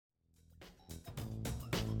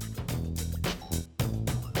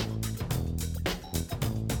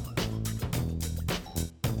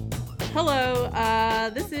Hello,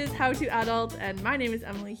 this is How to Adult, and my name is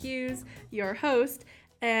Emily Hughes, your host.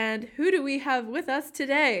 And who do we have with us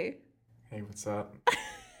today? Hey, what's up?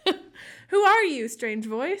 Who are you, strange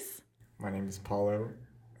voice? My name is Paulo.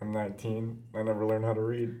 I'm 19. I never learned how to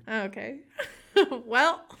read. Okay.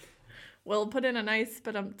 Well, we'll put in a nice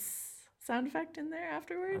sound effect in there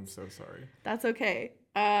afterwards. I'm so sorry. That's okay.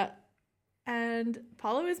 And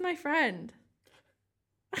Paulo is my friend.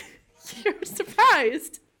 You're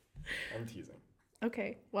surprised. I'm teasing.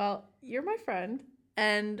 Okay, well, you're my friend,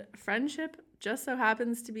 and friendship just so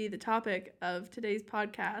happens to be the topic of today's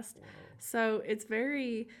podcast. Whoa. So it's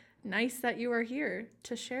very nice that you are here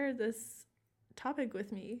to share this topic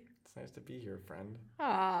with me. It's nice to be here, friend.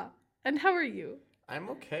 Ah, and how are you? I'm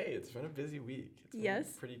okay. It's been a busy week. It's been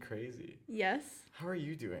Yes. pretty crazy. Yes, How are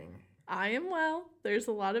you doing? I am well. There's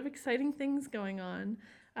a lot of exciting things going on.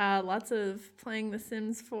 Lots of playing The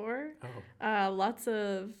Sims 4. Oh, Lots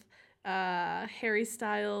of Harry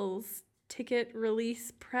Styles ticket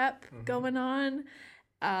release prep going on.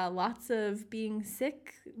 Lots of being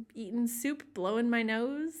sick, eating soup, blowing my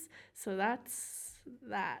nose. So that's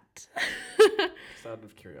that. just out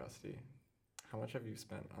of curiosity, how much have you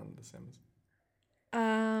spent on The Sims?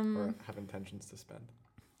 Or have intentions to spend?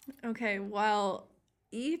 Okay, well,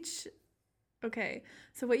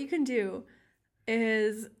 so what you can do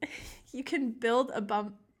is you can build a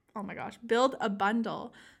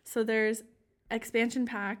bundle. So there's expansion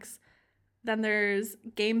packs, then there's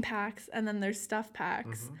game packs, and then there's stuff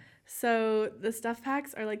packs. Mhm. So the stuff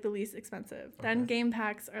packs are like the least expensive. Then Okay. game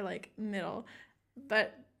packs are like middle.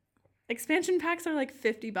 But expansion packs are like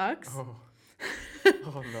 $50. Oh,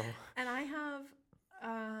 oh no. And I have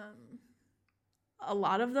a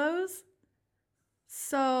lot of those.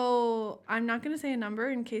 So I'm not going to say a number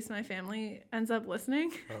in case my family ends up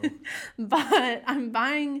listening. Oh. But I'm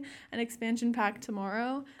buying an expansion pack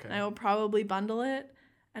tomorrow, and Okay. I will probably bundle it.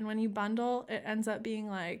 And when you bundle, it ends up being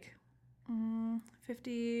like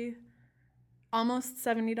 $50, almost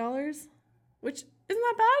 $70, which isn't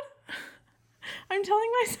that bad. I'm telling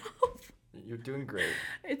myself. You're doing great.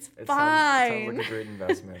 It's It fine. sounds like a great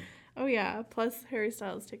investment. Oh, yeah. Plus Harry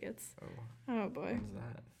Styles tickets. Oh, Oh, boy. when's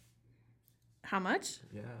that? How much?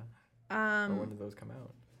 Yeah. Or when Um, do those come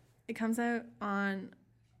out? It comes out on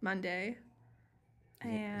Monday. Is he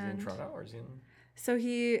in And Toronto or is he in? so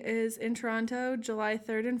he is in Toronto July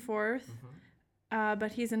 3rd and 4th,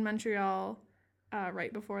 but he's in Montreal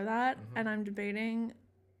right before that. And I'm debating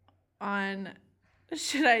on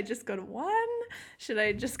should I just go to one? Should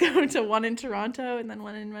I just go to one in Toronto and then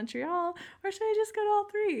one in Montreal? Or should I just go to all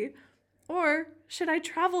three? Or should I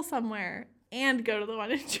travel somewhere and go to the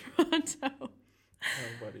one in Toronto?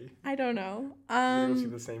 Oh, buddy. I don't know. You go see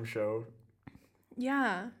the same show.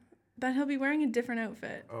 Yeah, but he'll be wearing a different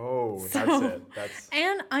outfit. Oh, So- that's it. That's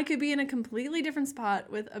And I could be in a completely different spot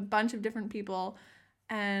with a bunch of different people,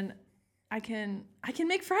 and I can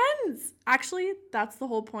make friends. Actually, that's the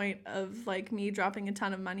whole point of like me dropping a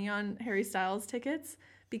ton of money on Harry Styles tickets,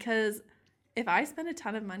 because if I spend a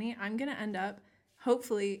ton of money, I'm going to end up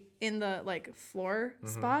hopefully in the like floor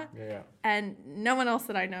spot, yeah. and no one else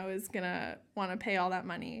that I know is going to want to pay all that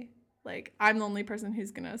money. Like, I'm the only person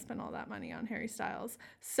who's going to spend all that money on Harry Styles.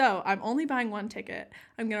 So I'm only buying one ticket.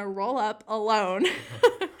 I'm going to roll up alone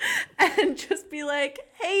and just be like,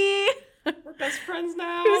 hey, We're best friends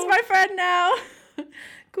now. who's my friend now?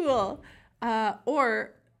 Cool.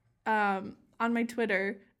 Or on my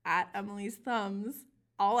Twitter, at Emily's Thumbs,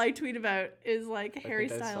 all I tweet about is like Harry I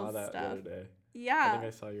think I saw Styles that the stuff. other day. I Yeah. think I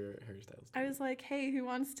saw your Harry Styles. I was like, hey, who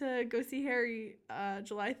wants to go see Harry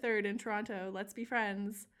July 3rd in Toronto? Let's be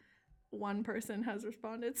friends. One person has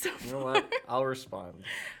responded so far. You know what? I'll respond.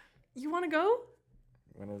 You want to go?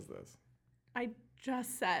 When is this? I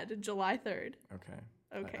just said July 3rd. Okay.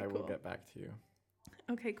 Okay, I will cool. get back to you.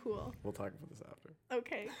 Okay, cool. We'll talk about this after.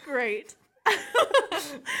 Okay, great.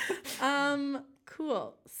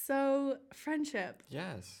 Cool. So, friendship.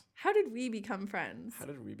 Yes. How did we become friends? How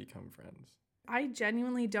did we become friends? I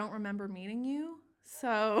genuinely don't remember meeting you.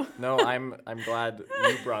 So, No, I'm glad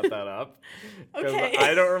you brought that up. Because Okay.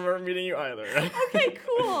 I don't remember meeting you either. okay,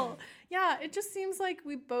 cool. Yeah, it just seems like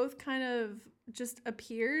we both kind of just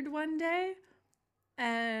appeared one day.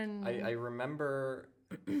 And I remember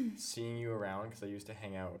seeing you around because I used to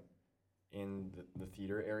hang out in the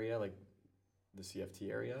theater area, like the CFT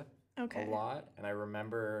area, okay. a lot. And I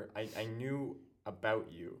remember I knew about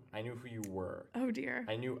you. I knew who you were. Oh dear.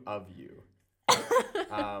 I knew of you.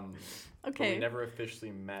 But Okay. we never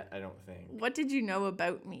officially met, I don't think. What did you know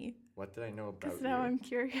about me? What did I know about Because you? now I'm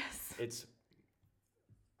curious. It's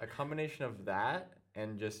a combination of that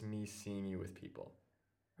and just me seeing you with people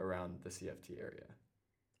around the CFT area.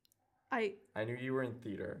 I knew you were in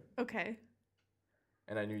theater, okay.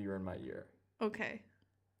 and I knew you were in my year. Okay.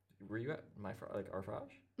 Were you at our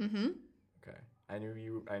frosh? Mm-hmm. Okay.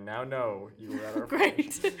 I now know you were at our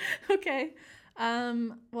Great. frosh. Okay.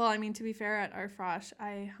 Well, I mean, to be fair, at our frosh,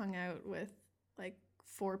 I hung out with like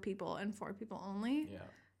 4 people and 4 people only.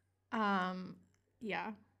 Yeah.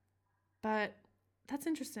 Yeah. But that's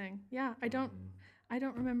interesting. Yeah, I don't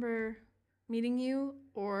remember meeting you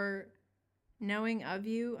or knowing of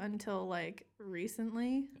you until like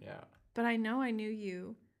recently. Yeah. But I know I knew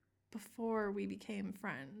you before we became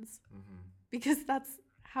friends. Mm-hmm. Because that's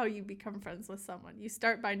how you become friends with someone. You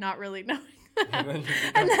start by not really knowing them,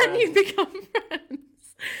 and then you become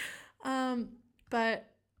friends. But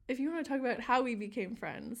if you want to talk about how we became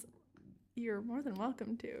friends, you're more than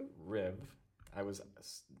welcome to. Riv, I was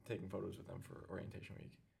taking photos with them for orientation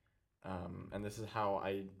week. And this is how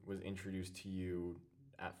I was introduced to you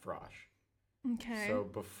at Frosh. Okay. So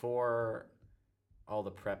before all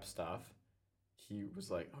the prep stuff, he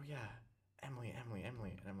was like, "Oh yeah, Emily," and I'm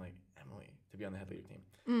like, "Emily," to be on the head leader team.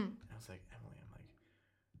 And I was like, "Emily," I'm like,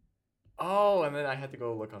 "Oh," and then I had to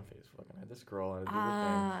go look on Facebook, and I had to scroll and I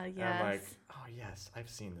did the thing. Yes. And I'm like, "Oh yes, I've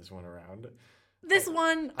seen this one around."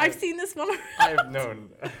 I've seen this one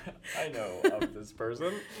around. I know of this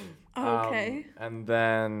person. Okay. And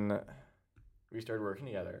then we started working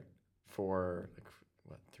together for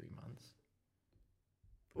 3 months?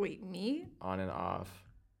 Wait, me? On and off.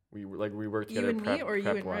 We worked You together. and me, or you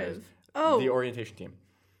and prep-wise. Riv? Oh. The orientation team.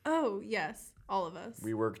 Oh, yes. All of us.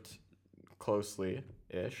 We worked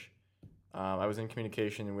closely-ish. I was in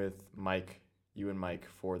communication with Mike, you and Mike,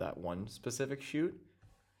 for that one specific shoot.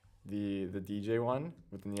 The DJ one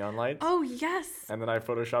with the neon lights. Oh, yes. And then I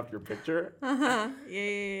photoshopped your picture. Uh-huh.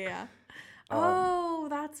 Yeah. Oh,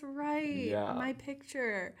 that's right. Yeah. My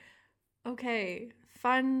picture. Okay.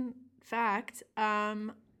 Fun fact.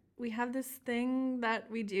 We have this thing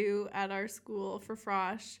that we do at our school for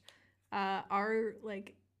Frosh. Our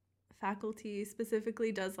faculty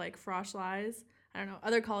specifically does Frosh lies. I don't know.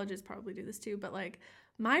 Other colleges probably do this too, but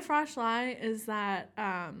my Frosh lie is that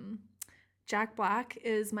Jack Black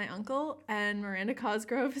is my uncle and Miranda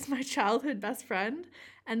Cosgrove is my childhood best friend.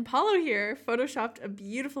 And Paulo here photoshopped a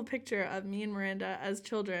beautiful picture of me and Miranda as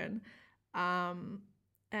children. And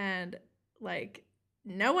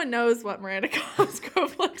no one knows what Miranda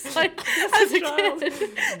Cosgrove looks like as a kid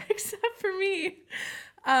except for me.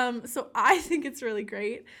 So I think it's really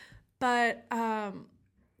great. But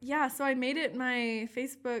yeah, so I made it my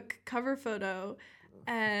Facebook cover photo,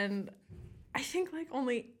 and I think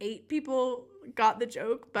only 8 people got the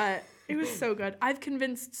joke, but it was so good. I've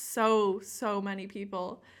convinced so many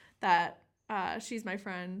people that she's my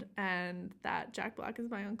friend and that Jack Black is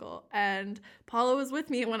my uncle. And Paula was with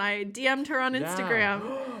me when I DM'd her on Instagram.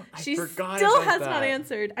 She still has not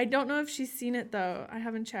answered. I don't know if she's seen it though. I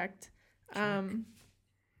haven't checked.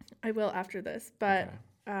 I will after this, but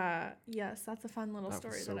yes, that's a fun little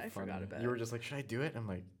story that I forgot about. You were just like, should I do it? I'm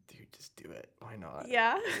like, dude, just do it. Why not?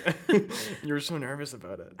 Yeah. You were so nervous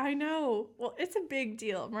about it. I know. Well, it's a big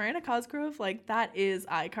deal. Miranda Cosgrove, that is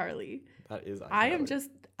iCarly. That is iCarly. I am just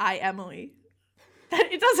Emily.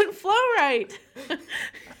 It doesn't flow right.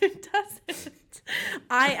 It doesn't.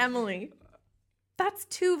 Emily. That's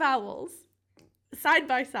 2 vowels. Side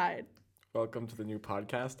by side. Welcome to the new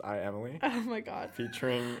podcast, Emily. Oh my god.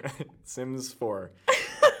 Featuring Sims 4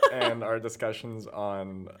 and our discussions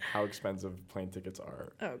on how expensive plane tickets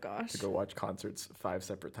are. Oh gosh. To go watch concerts 5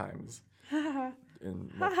 separate times in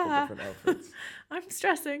multiple different outfits. I'm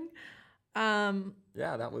stressing.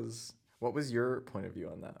 Yeah, that was. What was your point of view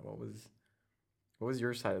on that? What was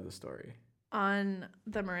your side of the story? On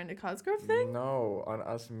the Miranda Cosgrove thing? No, on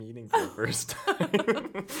us meeting for the first time.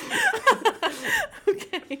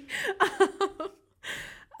 Okay.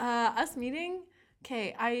 Us meeting?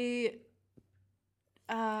 Okay,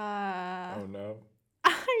 oh no.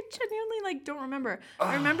 I genuinely don't remember.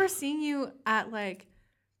 I remember seeing you at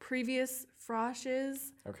previous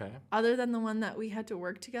Froshes. Okay. Other than the one that we had to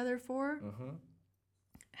work together for. Mm-hmm.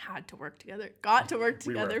 Had to work together. Got to work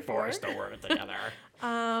together we were forced to work together.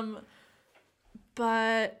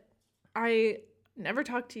 But I never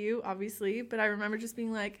talked to you, obviously, but I remember just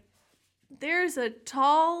being there's a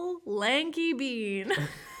tall, lanky bean.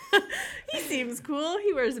 He seems cool.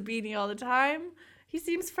 He wears a beanie all the time. He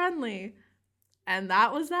seems friendly. And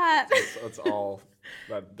that was that. That's all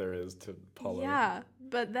that there is to Paulo. Yeah.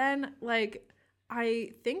 But then,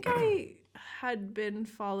 I think I had been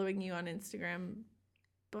following you on Instagram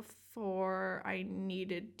before I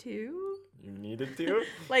needed to. You needed to?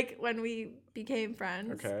 When we became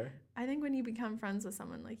friends. Okay. I think when you become friends with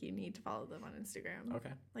someone, you need to follow them on Instagram.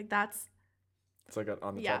 Okay. That's... It's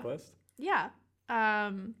on the checklist? Yeah.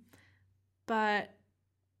 But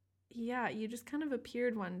yeah, you just kind of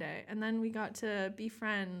appeared one day, and then we got to be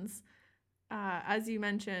friends, as you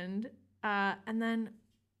mentioned. And then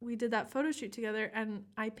we did that photo shoot together, and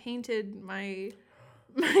I painted my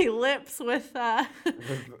lips with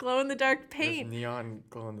glow in the dark paint. With neon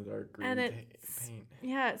glow in the dark green And paint.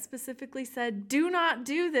 Yeah, it specifically said, "Do not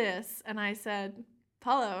do this." And I said,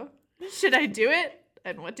 "Paulo, should I do it?"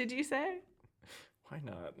 And what did you say? Why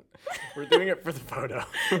not? We're doing it for the photo.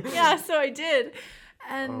 Yeah, so I did.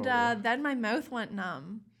 And then my mouth went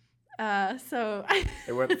numb. So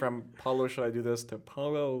it went from Paulo, should I do this, to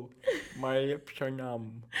Paulo, my lips are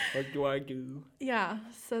numb. What do I do? Yeah,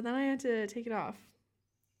 so then I had to take it off.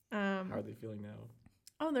 How are they feeling now?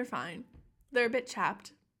 Oh, they're fine. They're a bit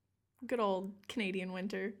chapped. Good old Canadian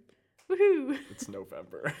winter. Woohoo! It's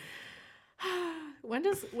November. When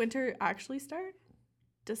does winter actually start?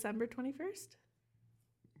 December 21st?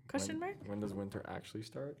 Question mark? When does winter actually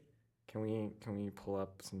start? Can we pull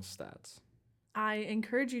up some stats? I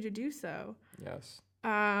encourage you to do so. Yes.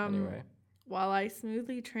 Anyway. While I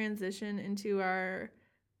smoothly transition into our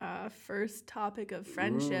first topic of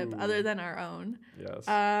friendship, other than our own. Yes.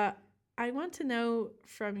 I want to know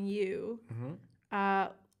from you,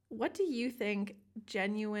 what do you think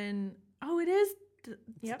genuine... Oh, it is...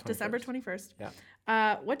 Yep, December 21st.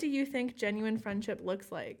 Yeah. What do you think genuine friendship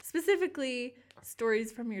looks like? Specifically,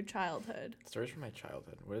 stories from your childhood. Stories from my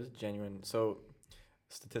childhood. What is genuine? So,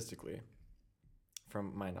 statistically,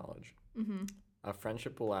 from my knowledge, a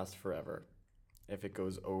friendship will last forever if it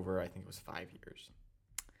goes over, I think it was 5 years.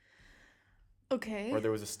 Okay. Or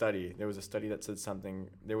there was a study that said something,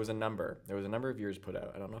 there was a number of years put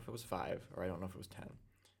out. I don't know if it was 5, or I don't know if it was 10,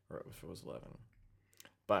 or if it was 11.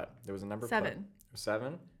 But there was a number 7.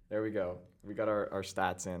 7? There we go. We got our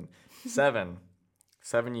stats in. 7.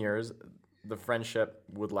 7 years, the friendship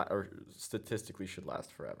would or statistically should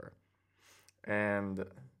last forever. And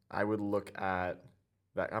I would look at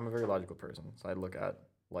that. I'm a very logical person, so I'd look at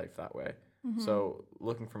life that way. So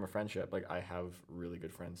looking from a friendship, like I have really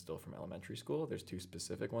good friends still from elementary school. There's 2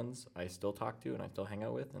 specific ones I still talk to and I still hang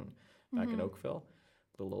out with, and back in Oakville,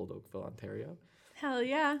 little old Oakville, Ontario. Hell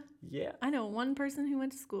yeah. Yeah. I know one person who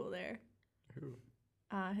went to school there. Who?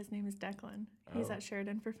 His name is Declan. He's at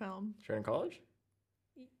Sheridan for film. Sheridan College?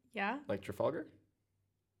 Yeah. Like Trafalgar?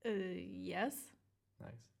 Yes.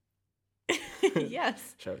 Nice.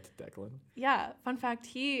 Yes. Shout out to Declan. Yeah. Fun fact,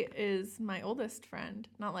 he is my oldest friend.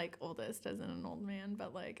 Not like oldest as in an old man,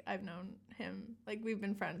 but like I've known him. Like we've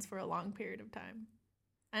been friends for a long period of time.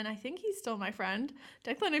 And I think he's still my friend.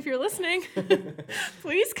 Declan, if you're listening,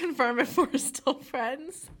 please confirm if we're still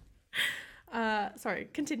friends. Sorry,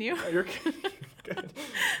 continue. Oh, you're good.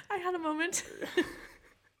 I had a moment.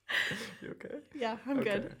 You okay? Yeah, I'm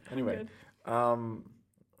good. Anyway, I'm good.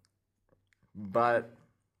 But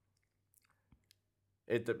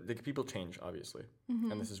the people change, obviously,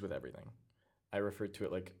 and this is with everything. I refer to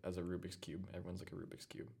it like as a Rubik's Cube. Everyone's like a Rubik's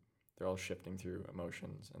Cube. They're all shifting through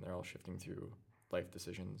emotions, and they're all shifting through life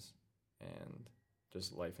decisions and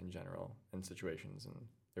just life in general and situations, and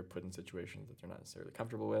they're put in situations that they're not necessarily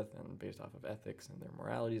comfortable with, and based off of ethics and their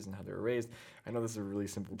moralities and how they were raised. I know this is a really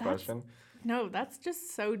simple question. No, that's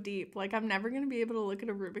just so deep. Like, I'm never going to be able to look at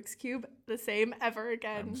a Rubik's Cube the same ever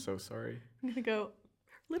again. I'm so sorry. I'm going to go,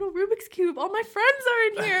 little Rubik's Cube, all my friends are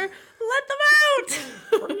in here. Let them out.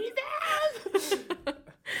 Free them.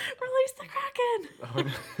 Release the Kraken.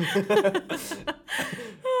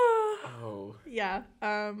 Oh. Yeah.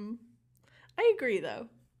 I agree, though.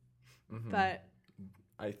 But...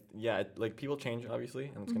 like people change,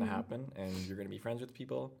 obviously, and it's going to happen, and you're going to be friends with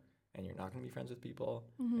people, and you're not going to be friends with people,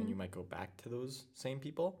 and you might go back to those same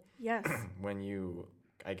people. Yes. When you,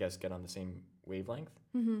 I guess, get on the same wavelength.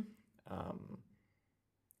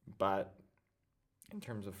 But in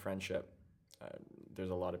terms of friendship,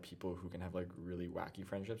 there's a lot of people who can have like really wacky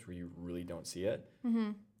friendships where you really don't see it.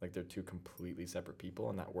 Like they're 2 completely separate people,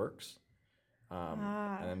 and that works.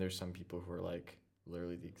 And then there's some people who are like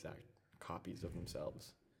literally the exact copies of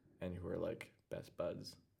themselves and who are like best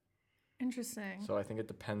buds. Interesting. So I think it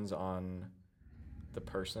depends on the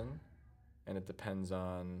person, and it depends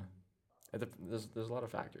on there's a lot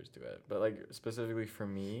of factors to it, but like specifically for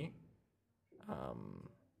me,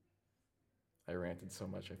 I ranted so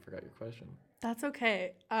much I forgot your question. That's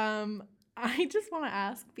okay. I just want to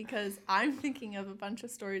ask because I'm thinking of a bunch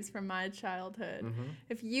of stories from my childhood.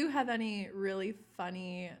 If you have any really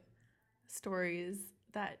funny stories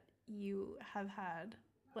that you have had,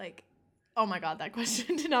 like, oh my god, that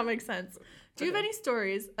question did not make sense. Do you have any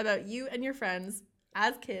stories about you and your friends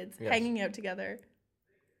as kids hanging out together?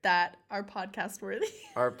 that are podcast worthy.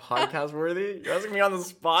 Are podcast worthy? You're asking me on the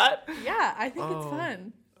spot? Yeah, I think it's Oh.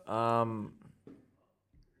 fun.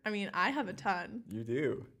 I mean, I have a ton. You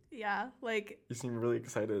do. Yeah, like You seem really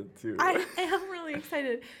excited too. I am really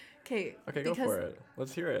excited. Okay. Okay, go for it.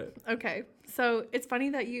 Let's hear it. Okay, so it's funny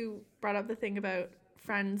that you brought up the thing about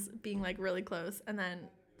friends being like really close and then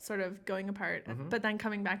sort of going apart, but then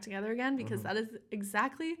coming back together again, because that is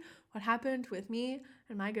exactly what happened with me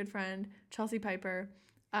and my good friend Chelsea Piper.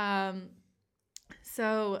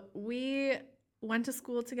 So we went to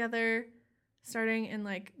school together starting in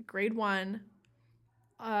like grade 1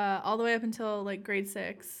 all the way up until like grade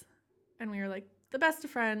 6, and we were like the best of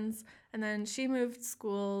friends. And then she moved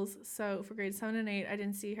schools, so for grades 7 and 8 I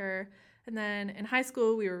didn't see her, and then in high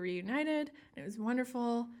school we were reunited and it was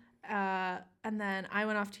wonderful. And then I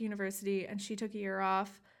went off to university and she took a year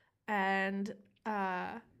off, and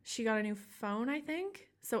she got a new phone, I think,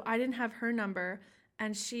 so I didn't have her number,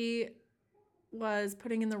 and she was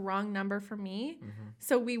putting in the wrong number for me.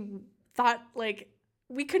 So we thought like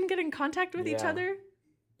we couldn't get in contact with each other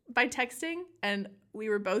by texting, and we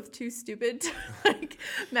were both too stupid to like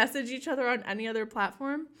message each other on any other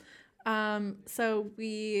platform. So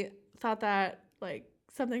we thought that like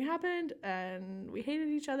something happened and we hated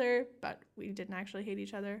each other, but we didn't actually hate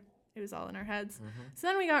each other. It was all in our heads. So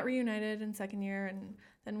then we got reunited in second year, and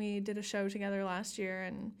then we did a show together last year,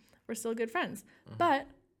 and we're still good friends. But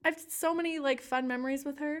I've so many like fun memories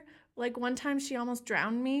with her. Like one time she almost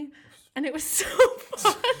drowned me, and it was so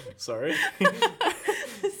fun. Sorry.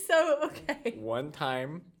 So, okay. One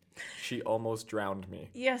time, she almost drowned me.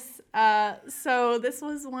 Yes. So this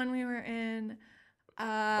was when we were in,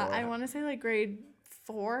 I want to say like grade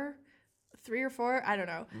 3 or 4, I don't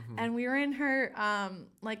know. And we were in her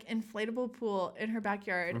like inflatable pool in her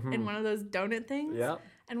backyard in one of those donut things. Yeah.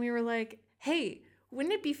 And we were like, hey,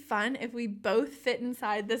 wouldn't it be fun if we both fit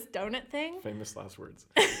inside this donut thing? Famous last words.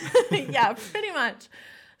 Yeah, pretty much.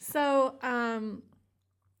 So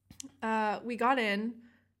we got in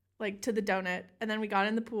like to the donut, and then we got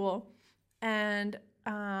in the pool, and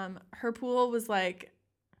her pool was like,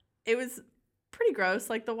 it was pretty gross.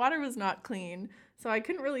 Like the water was not clean, so I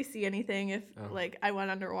couldn't really see anything if like I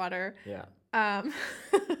went underwater. Yeah. And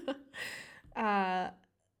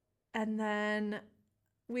then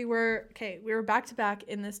we were back to back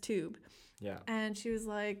in this tube. Yeah. And she was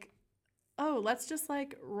like, oh, let's just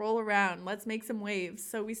like roll around. Let's make some waves.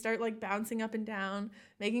 So we start like bouncing up and down,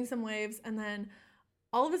 making some waves. And then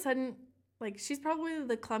all of a sudden, like she's probably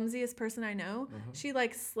the clumsiest person I know. She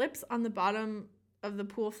like slips on the bottom of the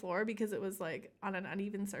pool floor because it was like on an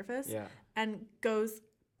uneven surface. Yeah. And goes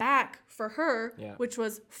back for her, Yeah. which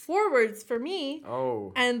was forwards for me.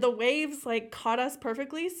 Oh. And the waves like caught us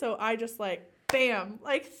perfectly. So I just like, bam,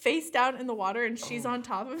 like face down in the water, and she's on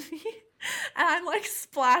top of me. And I'm like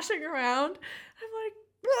splashing around. I'm like,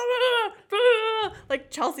 blah, blah, blah.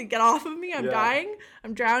 Like, Chelsea, get off of me. I'm dying.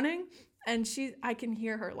 I'm drowning. And I can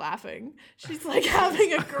hear her laughing. She's like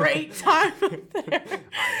having a great time up there.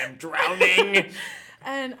 I am drowning.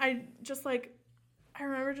 And I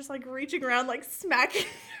remember just like reaching around, like smacking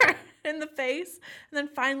her in the face. And then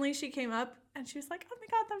finally she came up and she was like, oh my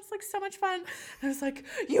God, that was like so much fun. And I was like,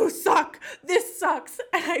 you suck. This sucks.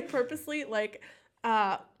 And I purposely like,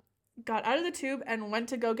 got out of the tube and went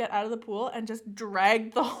to go get out of the pool and just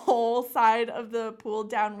dragged the whole side of the pool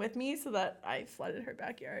down with me so that I flooded her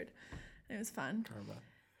backyard. It was fun. Karma.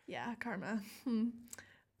 Yeah, karma.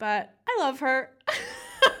 But I love her.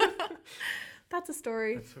 That's a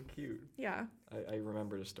story. That's so cute. Yeah. I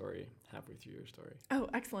remembered a story halfway through your story. Oh,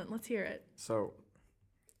 excellent. Let's hear it. So,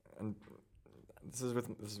 and this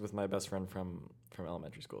is with my best friend from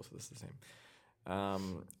elementary school, so this is the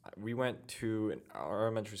same. We went to in our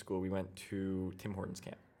elementary school. We went to Tim Hortons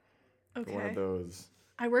camp. Okay. One of those.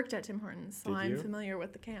 I worked at Tim Hortons, so Did I'm you? familiar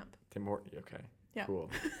with the camp. Tim Hortons. Okay. Yeah. Cool.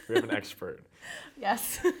 We have an expert.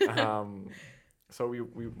 Yes. So we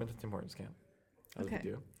went to Tim Hortons camp. That was what we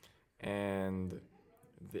do. And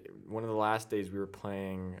one of the last days we were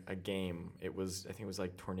playing a game. I think it was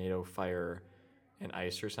like Tornado, Fire, and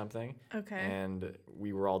Ice or something. Okay. And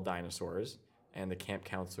we were all dinosaurs, and the camp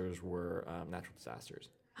counselors were natural disasters.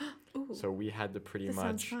 Ooh, So we had to pretty this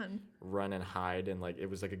sounds much fun. run and hide, and like it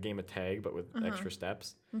was like a game of tag, but with extra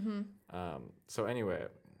steps. So anyway,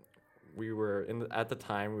 we were at the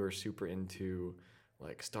time we were super into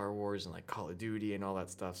like Star Wars and like Call of Duty and all that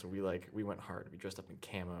stuff. So we went hard. We dressed up in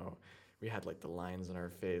camo. We had like the lines on our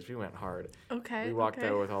face. We went hard. Okay. We walked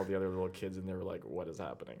out with all the other little kids, and they were like, "What is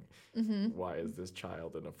happening? Why is this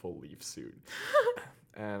child in a full leaf suit?"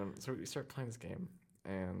 And so we start playing this game,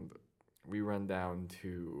 and we run down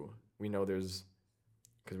to. We know there's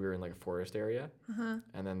because we were in like a forest area, Uh-huh.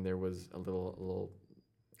 and then there was a little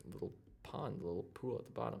pond, a little pool at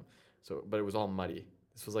the bottom. So, but it was all muddy.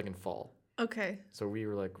 This was like in fall. Okay. So we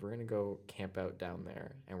were like, we're gonna go camp out down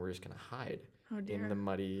there, and we're just gonna hide Oh dear. in the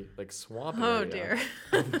muddy like swamp Oh area dear.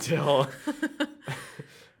 until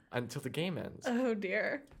until the game ends. Oh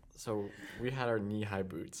dear. So we had our knee-high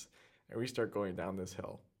boots, and we start going down this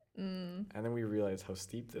hill, and then we realize how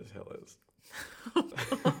steep this hill is.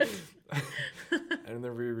 And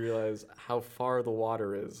then we realize how far the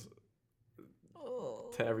water is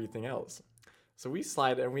to everything else. So we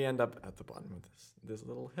slide and we end up at the bottom of this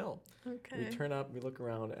little hill. Okay. We turn up, we look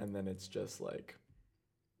around, and then it's just like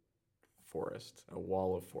forest, a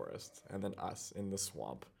wall of forest, and then us in the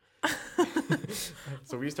swamp.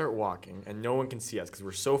 So we start walking, and no one can see us because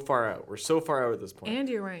we're so far out. We're so far out at this point. And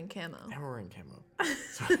you're wearing camo. And we're wearing camo.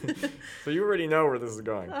 So you already know where this is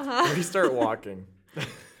going. Uh-huh. We start walking.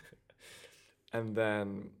 And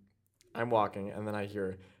then I'm walking, and then I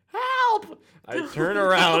hear, help! I turn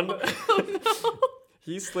around. Oh, no.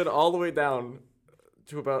 He slid all the way down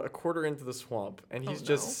to about a quarter into the swamp, and he's Oh,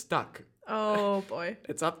 just no. stuck. Oh boy.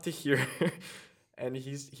 It's up to here, and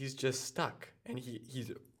he's just stuck, and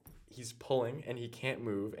he's pulling, and he can't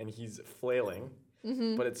move, and he's flailing.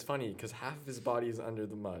 Mm-hmm. But it's funny because half of his body is under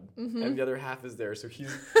the mud, and the other half is there, so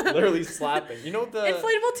he's literally slapping. You know the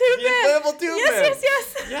Inflatable tube the man. inflatable tube man.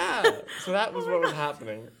 Yes. Yeah. So that was what was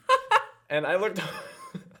happening, and I looked,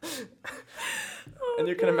 and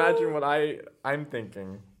you can imagine what I'm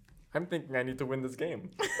thinking. I'm thinking I need to win this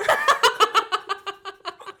game.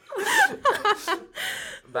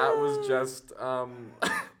 That was just Oh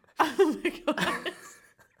my god.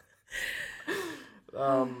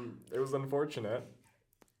 it was unfortunate,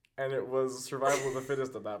 and it was survival of the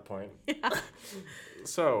fittest at that point. Yeah.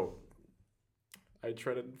 So I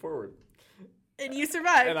treaded forward, And you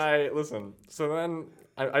survived. and listen. So then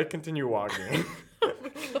I continue walking, Oh my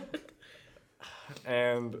god.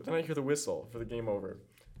 and then I hear the whistle for the game over.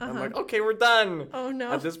 I'm Uh-huh. like, okay, we're done. Oh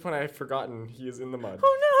no. At this point, I had forgotten he is in the mud.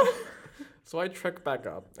 Oh no. So I trek back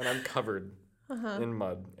up, and I'm covered Uh-huh. in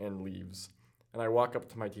mud and leaves. And I walk up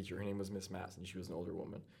to my teacher. Her name was Miss Mass, and she was an older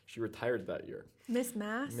woman. She retired that year. Miss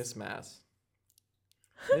Mass? Miss Mass.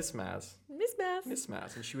 Miss Mass. Miss Mass. Miss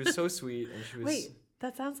Mass. And she was so sweet, and she was... Wait,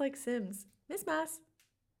 that sounds like Sims. Miss Mass.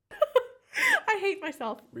 I hate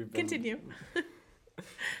myself. We've been- Continue.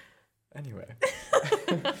 Anyway.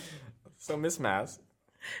 So Miss Mass.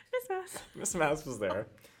 Miss Mass. Miss Mass was there.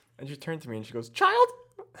 And she turned to me, and she goes, "Child,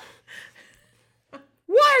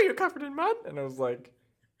 why are you covered in mud?" And I was like,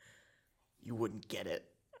 "You wouldn't get it."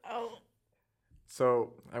 Oh.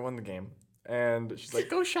 So I won the game, and she's like,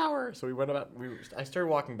 "Go shower." So we went about. I started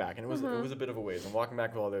walking back, and it was a bit of a ways. I'm walking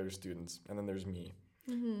back with all the other students, and then there's me.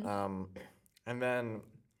 Mm-hmm. And then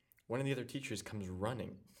one of the other teachers comes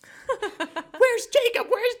running. Where's Jacob?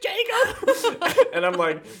 Where's Jacob? And I'm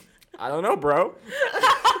like, "I don't know, bro."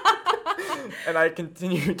 And I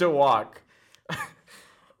continue to walk.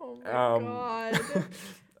 Oh my god.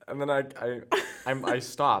 And then I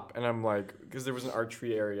stop, and I'm like, because there was an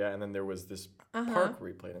archery area, and then there was this park where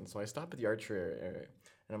we played in. So I stop at the archery area,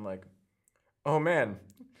 and I'm like, oh man,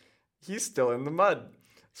 he's still in the mud.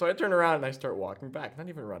 So I turn around and I start walking back. Not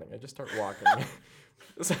even running. I just start walking.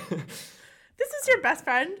 This is your best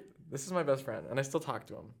friend? This is my best friend, and I still talk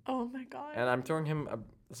to him. Oh my god. And I'm throwing him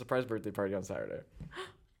a surprise birthday party on Saturday.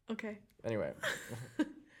 Okay. Anyway,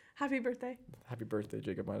 Happy birthday. happy birthday,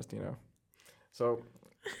 Jacob Modestino. So,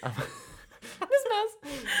 Miss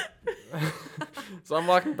Mass. so I'm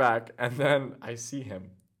walking back, and then I see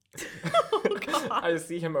him. Oh god. I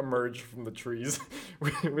see him emerge from the trees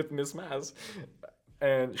with Miss Mass,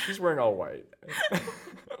 and she's wearing all white.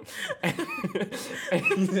 And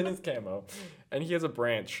he's in his camo, and he has a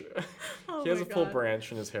branch. Oh He has my a full God.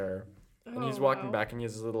 branch in his hair, and he's Oh, walking wow. back, and he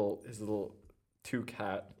has his little toque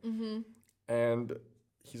hat, Mm-hmm. and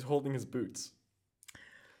he's holding his boots,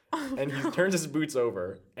 Oh, and he no. turns his boots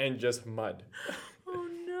over, and just mud. Oh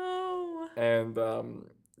no. And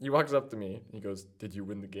he walks up to me, and he goes, "Did you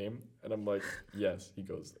win the game?" And I'm like, "Yes." He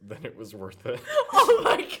goes, "Then it was worth it." Oh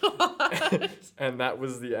my god. And that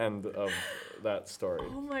was the end of that story.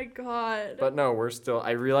 Oh my god. But no,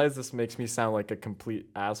 I realize this makes me sound like a complete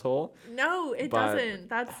asshole. No, it But- doesn't.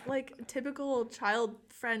 That's like typical child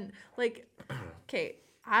friend. Like, okay,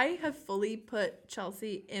 I have fully put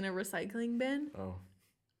Chelsea in a recycling bin. Oh.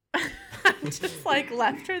 Just like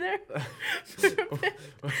left her there for a bit.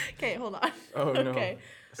 Okay, hold on. Oh no. Okay.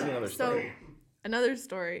 See another So, story. another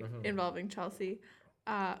story involving Chelsea.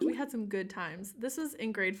 We had some good times. This was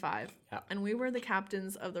in grade 5, Yeah. and we were the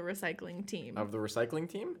captains of the recycling team. Of the recycling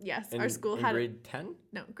team? Yes, In, our school in had grade 10?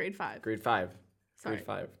 no grade 5. Grade 5. Sorry. Grade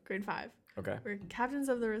 5. Grade 5. Okay. We're captains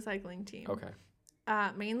of the recycling team. Okay.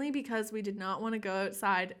 Mainly because we did not want to go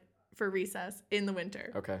outside for recess in the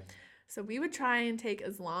winter. Okay. So we would try and take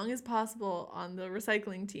as long as possible on the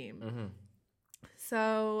recycling team. Mm-hmm.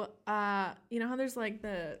 So, you know how there's like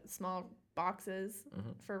the small boxes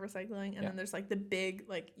for recycling, and then there's like the big,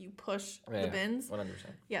 like you push the bins? 100%.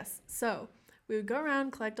 Yes. So we would go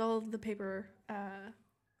around, collect all of the paper,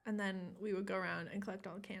 and then we would go around and collect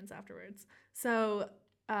all the cans afterwards. So,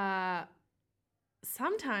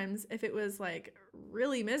 sometimes if it was like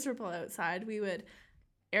really miserable outside, we would,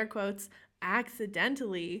 air quotes,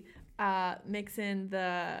 accidentally mix in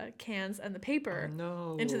the cans and the paper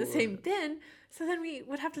into the same bin. So then we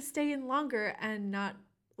would have to stay in longer and not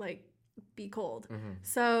like be cold.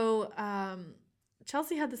 So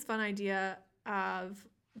Chelsea had this fun idea of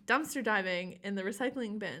dumpster diving in the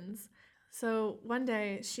recycling bins. So one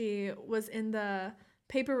day she was in the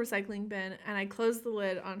paper recycling bin and I closed the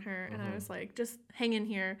lid on her and I was like, just hang in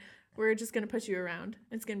here. We're just going to push you around.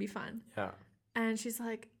 It's going to be fun. Yeah. And she's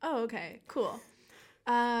like, oh, okay, cool.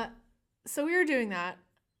 So we were doing that.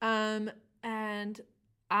 And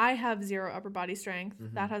I have 0 upper body strength.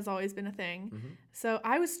 That has always been a thing. So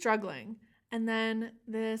I was struggling. And then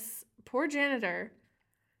this poor janitor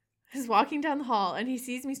is walking down the hall and he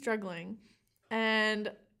sees me struggling.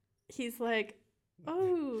 And he's like,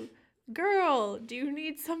 oh, girl, do you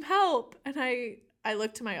need some help? And I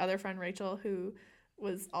looked to my other friend, Rachel, who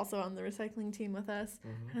was also on the recycling team with us.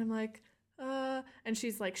 And I'm like, and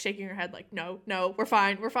she's like shaking her head like, no, we're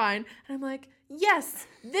fine. And I'm like, yes,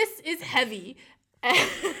 this is heavy.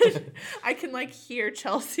 And I can like hear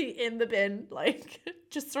Chelsea in the bin, like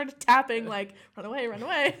just sort of tapping, like, run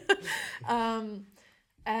away.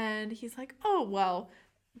 And he's like, oh, well,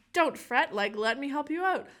 don't fret, like, let me help you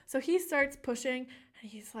out. So he starts pushing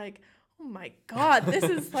and he's like, oh my God, this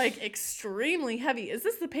is like extremely heavy. Is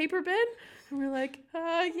this the paper bin? And we're like,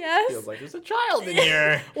 yes. Feels like there's a child in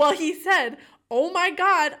here. Well, he said, oh my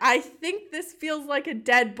God, I think this feels like a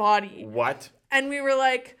dead body. What? And we were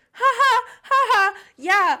like, ha,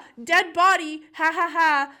 yeah, dead body,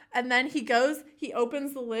 ha. And then he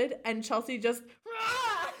opens the lid, and Chelsea just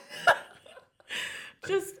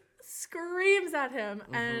screams at him.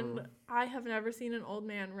 And I have never seen an old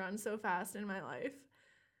man run so fast in my life.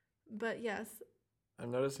 But yes.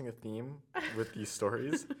 I'm noticing a theme with these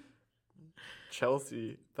stories.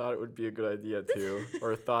 Chelsea thought it would be a good idea to,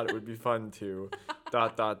 or thought it would be fun to, ...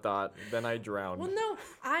 Then I drowned. Well, no,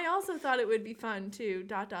 I also thought it would be fun too, ...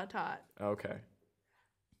 Okay.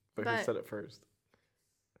 But who said it first?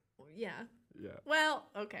 Yeah. Yeah. Well,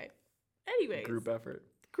 okay. Anyways. Group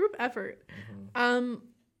effort.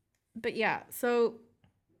 But yeah, so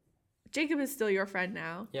Jacob is still your friend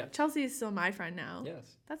now. Yeah. Chelsea is still my friend now.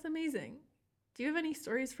 Yes. That's amazing. Do you have any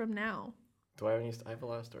stories from now? Do I have any? I have a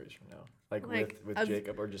lot of stories from now. Like with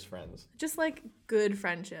Jacob or just friends? Just like good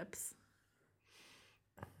friendships.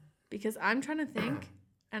 Because I'm trying to think,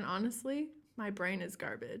 and honestly, my brain is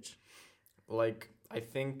garbage. Like, I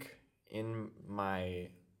think in my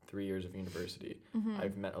 3 years of university,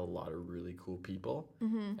 I've met a lot of really cool people.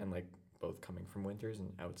 And like both coming from Winters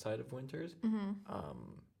and outside of Winters.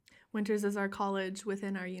 Winters is our college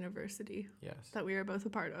within our university. Yes. That we are both a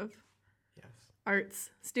part of. Yes.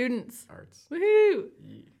 Arts. Students. Arts. Woohoo!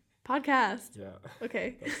 Yeah. Podcast. Yeah.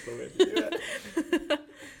 Okay. That's the way to do it.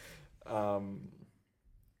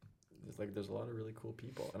 There's a lot of really cool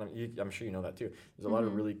people, and I'm sure you know that too. There's a lot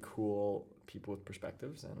of really cool people with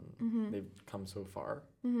perspectives, and they've come so far,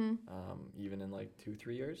 even in like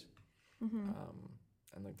 2-3 years.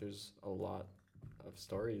 And like there's a lot of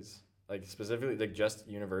stories, like specifically like just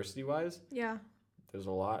university wise. Yeah. There's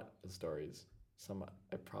a lot of stories. Some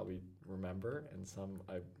I probably remember, and some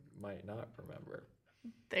I might not remember.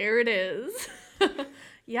 There it is.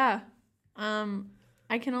 Yeah.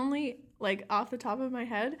 I can only, like, off the top of my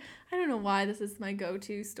head, I don't know why this is my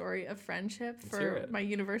go-to story of friendship for my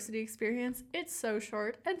university experience. It's so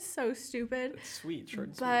short and so stupid. It's sweet, short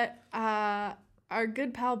and sweet. But our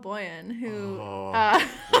good pal Boyan, who...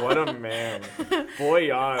 what a man.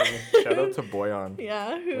 Boyan. Shout out to Boyan.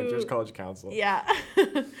 Yeah. Winters College Council. Yeah.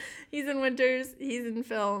 He's in Winters. He's in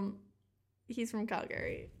film. He's from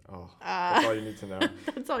Calgary. Oh, that's all you need to know.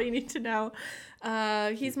 That's all you need to know.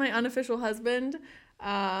 He's my unofficial husband.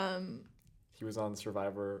 He was on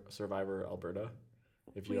Survivor Alberta.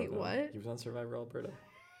 If you don't know. What? He was on Survivor Alberta.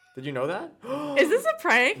 Did you know that? Is this a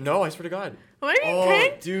prank? No, I swear to God. Am I being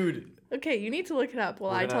pranked? Dude. Okay, you need to look it up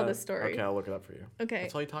while I tell this story. Okay, I'll look it up for you. Okay.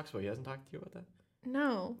 That's all he talks about. He hasn't talked to you about that?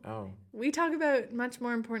 No. Oh. We talk about much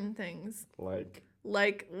more important things. Like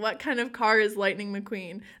Like, what kind of car is Lightning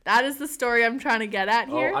McQueen? That is the story I'm trying to get at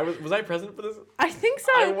here. Oh, was I present for this? I think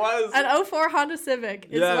so. I was. An 04 Honda Civic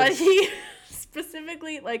is what he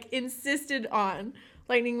specifically, like, insisted on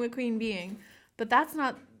Lightning McQueen being. But that's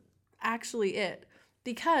not actually it.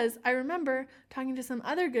 Because I remember talking to some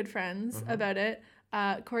other good friends about it,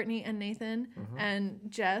 Courtney and Nathan and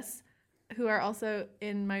Jess, who are also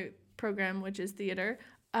in my program, which is theater.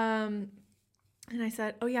 And I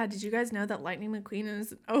said, oh yeah, did you guys know that Lightning McQueen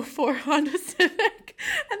is an 04 Honda Civic?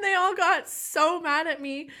 And they all got so mad at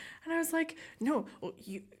me. And I was like, no,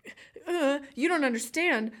 you don't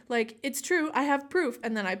understand. Like, it's true. I have proof.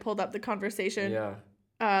 And then I pulled up the conversation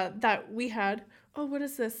that we had. Oh, what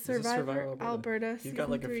is this? Survivor Alberta. He's got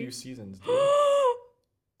like 3. A few seasons.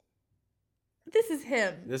 This is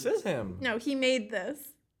him. This is him. No, he made this.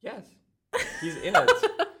 Yes. He's in it.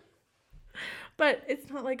 But it's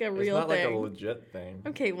not like a real thing. It's not like a legit thing.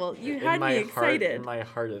 Okay, well, you had me excited. In my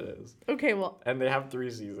heart it is. Okay, well. And they have 3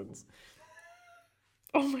 seasons.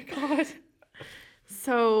 Oh my god.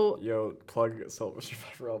 So. Yo, plug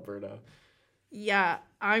Survivor Alberta. Yeah,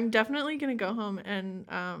 I'm definitely going to go home and.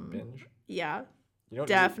 Binge? Yeah. You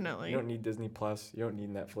don't need Disney Plus. You don't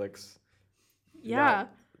need Netflix. Yeah.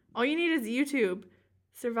 All you need is YouTube.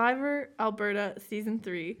 Survivor Alberta Season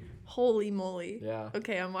 3. Holy moly. Yeah.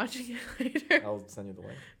 Okay, I'm watching it later. I'll send you the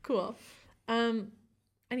link. Cool.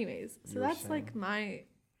 Anyways, so that's like my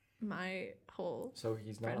whole. So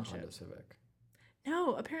he's not friendship. a Honda Civic.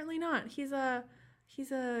 No, apparently not. He's a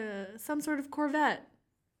some sort of Corvette.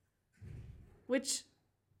 Which,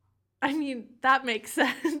 I mean, that makes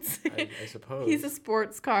sense. I suppose. He's a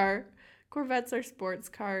sports car. Corvettes are sports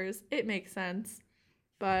cars. It makes sense.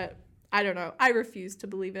 But I don't know. I refuse to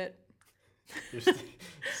believe it. You're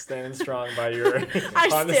standing strong by your Honda Civic.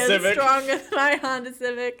 I stand strong with my Honda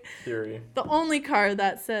Civic. Theory. The only car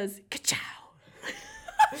that says ka-chow.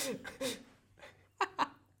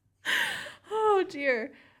 Oh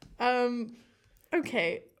dear.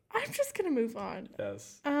 Okay. I'm just gonna move on.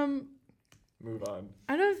 Yes. Move on.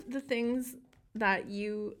 Out of the things that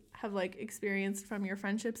you have like experienced from your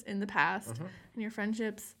friendships in the past and your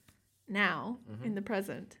friendships now in the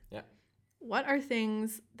present. Yeah. What are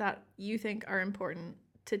things that you think are important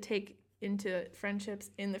to take into friendships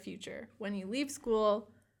in the future? When you leave school,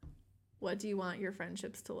 what do you want your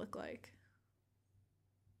friendships to look like?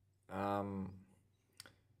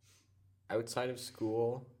 Outside of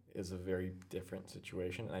school is a very different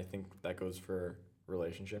situation, and I think that goes for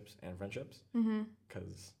relationships and friendships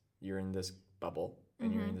because you're in this bubble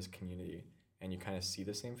and you're in this community and you kind of see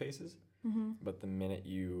the same faces, but the minute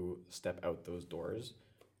you step out those doors,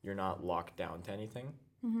 you're not locked down to anything.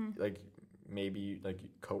 Like maybe like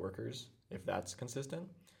coworkers, if that's consistent,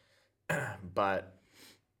 but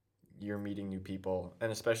you're meeting new people,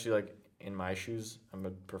 and especially like in my shoes, I'm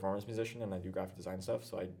a performance musician and I do graphic design stuff,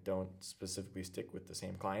 so I don't specifically stick with the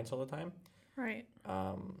same clients all the time. Right.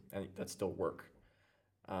 And that's still work.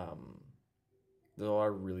 There's a lot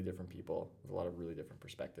of really different people, with a lot of really different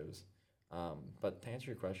perspectives. But to answer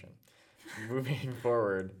your question, moving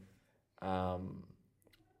forward,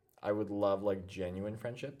 I would love like genuine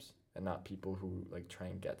friendships and not people who like try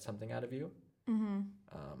and get something out of you.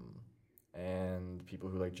 And people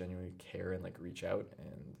who like genuinely care and like reach out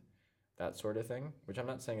and that sort of thing, which I'm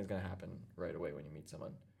not saying is going to happen right away when you meet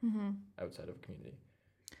someone outside of a community.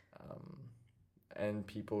 And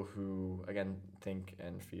people who, again, think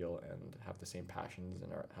and feel and have the same passions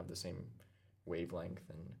and have the same wavelength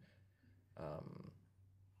and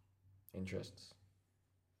interests.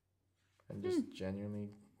 And just genuinely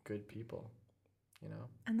good people, you know?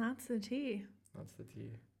 And that's the tea. That's the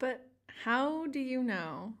tea. But how do you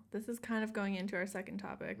know, this is kind of going into our second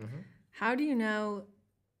topic, how do you know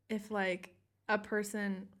if like a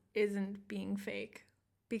person isn't being fake?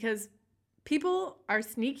 Because people are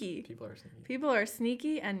sneaky. People are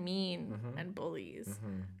sneaky and mean and bullies.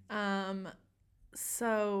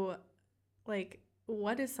 So like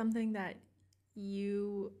what is something that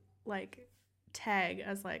you like tag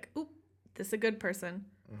as like, oop, this is a good person,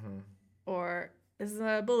 or this is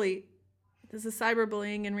a bully, this is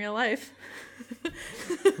cyberbullying in real life?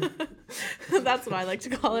 That's what I like to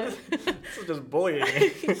call it. It's just bullying.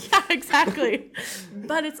 Yeah, exactly.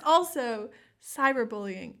 But it's also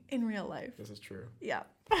cyberbullying in real life. This is true. Yeah.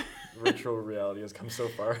 Virtual reality has come so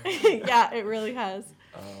far. Yeah, it really has.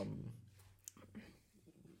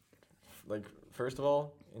 Like, first of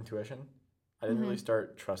all, intuition. I didn't really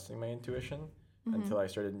start trusting my intuition until I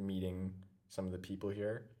started meeting some of the people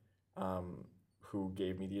here who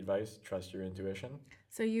gave me the advice, trust your intuition.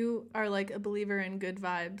 So you are like a believer in good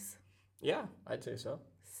vibes. Yeah, I'd say so.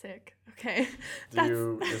 Sick. Okay. Do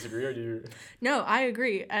you disagree or do you? No, I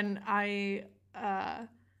agree. And I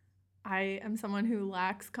am someone who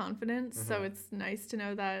lacks confidence, so it's nice to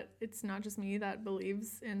know that it's not just me that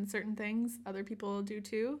believes in certain things. Other people do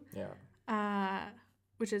too. Yeah.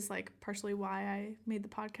 Which is like partially why I made the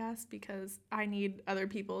podcast, because I need other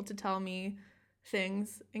people to tell me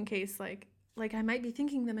things in case like I might be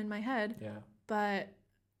thinking them in my head. Yeah. But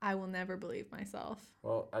I will never believe myself.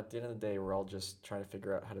 Well, at the end of the day, we're all just trying to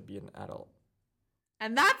figure out how to be an adult.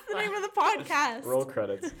 And that's the name of the podcast. Roll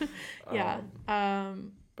credits. Yeah.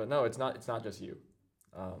 But no, it's not just you.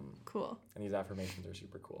 Cool. And these affirmations are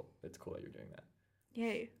super cool. It's cool that you're doing that.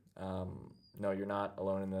 Yay. No, you're not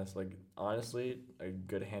alone in this. Like, honestly, a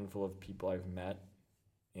good handful of people I've met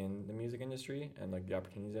in the music industry and like the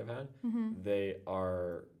opportunities I've had, they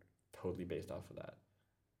are totally based off of that.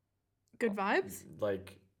 Good vibes?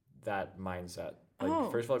 Like that mindset.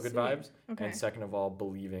 Like, first of all, good vibes. Okay. And second of all,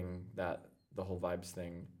 believing that the whole vibes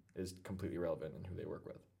thing is completely relevant in who they work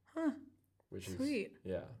with. Huh. Which is sweet.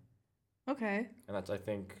 Yeah. Okay. And that's, I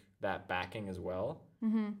think, that backing as well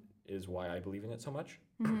is why I believe in it so much.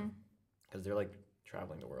 Because they're like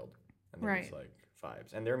traveling the world. And they're just like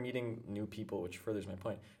vibes. And they're meeting new people, which furthers my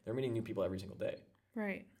point. They're meeting new people every single day.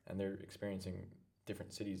 Right. And they're experiencing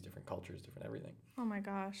different cities, different cultures, different everything. Oh my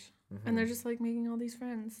gosh. And they're just like making all these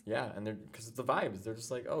friends. Yeah, and they're, because it's the vibes. They're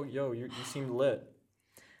just like, oh, yo, you seem lit.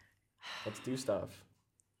 Let's do stuff.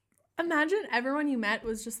 Imagine everyone you met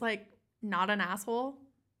was just like not an asshole.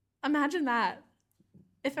 Imagine that.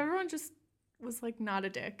 If everyone just was like not a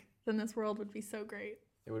dick, then this world would be so great.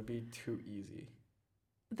 It would be too easy.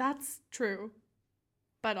 That's true.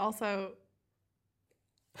 But also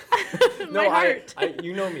No, heart. I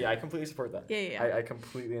you know me. I completely support that. Yeah. I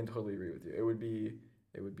completely and totally agree with you. It would be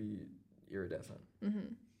iridescent.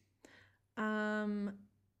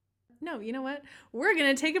 No, you know what? We're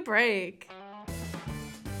gonna take a break.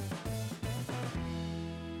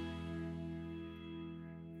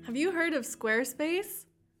 Have you heard of Squarespace?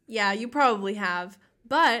 Yeah, you probably have.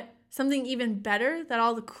 But something even better that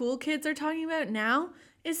all the cool kids are talking about now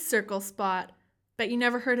is Circle Spot. Bet you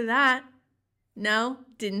never heard of that. No,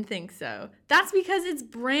 didn't think so. That's because it's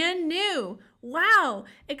brand new. Wow,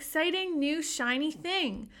 exciting new shiny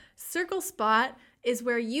thing. Circle Spot is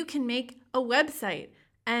where you can make a website,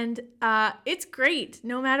 and it's great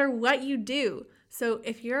no matter what you do. So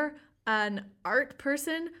if you're an art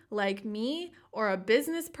person like me, or a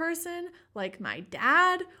business person like my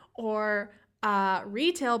dad, or a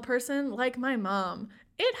retail person like my mom,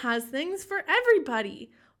 it has things for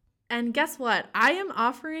everybody. And guess what? I am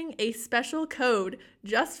offering a special code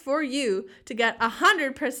just for you to get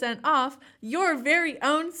 100% off your very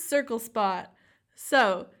own Circle Spot.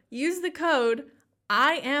 So use the code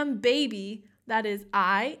IAMBABY, that is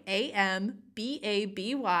IAMBABY,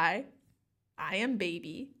 I am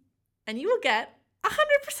baby, and you will get 100%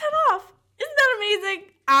 off. Isn't that amazing?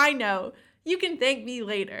 I know. You can thank me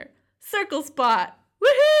later. Circle Spot.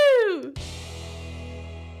 Woohoo!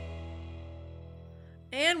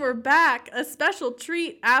 And we're back. A special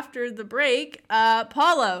treat after the break.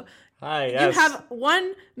 Paulo. Hi, yes. You have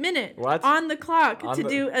 1 minute on the clock to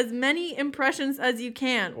do as many impressions as you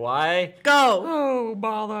can. Why? Go. Oh,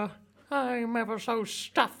 bother. I'm ever so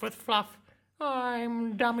stuffed with fluff.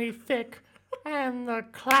 I'm dummy thick. And the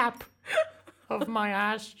clap of my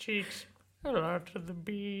ass cheeks. Hello to the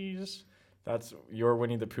bees. That's your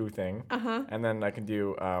Winnie the Pooh thing. And then I can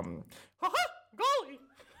do Golly!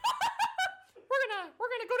 We're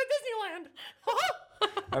gonna go to Disneyland.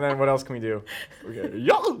 and then what else can we do?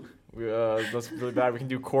 Yo! That's really bad. We can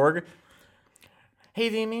do Korg. Hey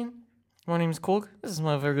there, man. My name's Korg. This is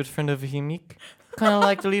my very good friend over here, Meek. Kind of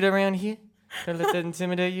like to lead around here. Don't let that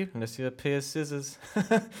intimidate you. Unless you're a pair of scissors.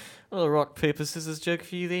 A little rock, paper, scissors joke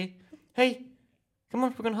for you there. Hey, come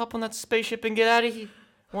on. We're gonna hop on that spaceship and get out of here.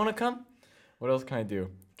 Wanna come? What else can I do?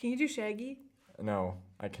 Can you do Shaggy? No,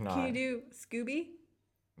 I cannot. Can you do Scooby?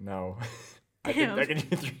 No. Damn. I can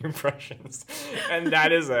do 3 impressions. And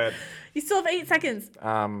that is it. You still have 8 seconds.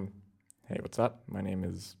 Hey, what's up? My name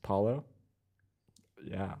is Paulo.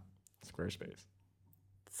 Yeah, Squarespace.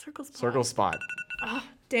 Circle Spot. Spot. Oh,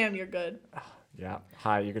 damn, you're good. Yeah.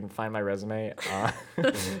 Hi, you can find my resume.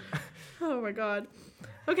 Oh my god.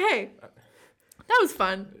 Okay. That was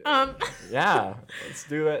fun. Yeah, let's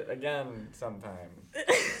do it again sometime.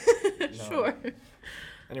 Sure.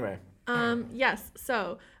 Anyway. Yes.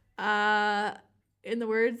 So, in the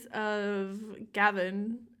words of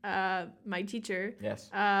Gavin, my teacher. Yes.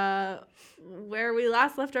 Where we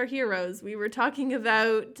last left our heroes, we were talking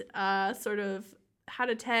about sort of how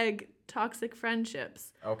to tag toxic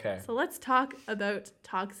friendships. Okay. So let's talk about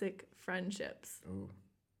toxic friendships. Ooh.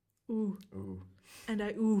 Ooh. Ooh. And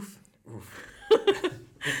I oof. Oof.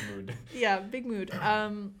 Big mood. Yeah, big mood.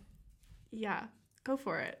 Yeah, go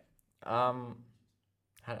for it.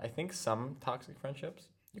 I think some toxic friendships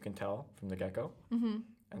you can tell from the get-go, Mm-hmm.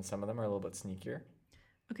 and some of them are a little bit sneakier.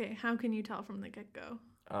 Okay, how can you tell from the get-go?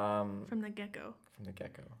 From the get-go. From the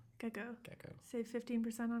get-go. Get-go. Get-go. Save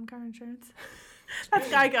 15% on car insurance. That's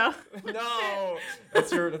Geico. No,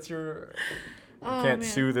 that's your. Oh, You can't man.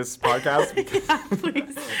 sue this podcast. Yeah,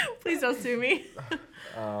 please don't sue me.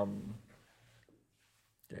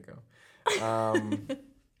 Get-go.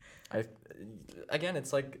 Again,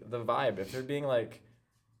 it's like the vibe. If they're being like,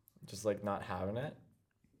 just like not having it,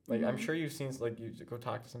 like I'm sure you've seen like you go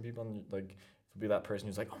talk to some people and like it'll be that person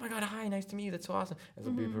who's like, oh my god, hi, nice to meet you, that's so awesome. And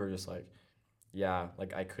some people who are just like, yeah,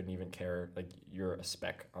 like I couldn't even care. Like you're a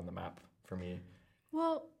speck on the map for me.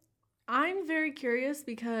 Well, I'm very curious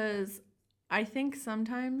because I think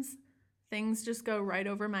sometimes things just go right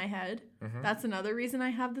over my head. Mm-hmm. That's another reason I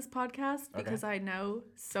have this podcast, because I know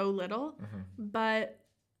so little. But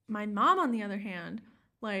my mom, on the other hand,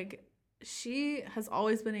 like, she has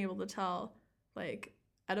always been able to tell, like,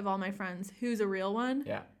 out of all my friends, who's a real one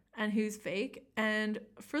Yeah. and who's fake. And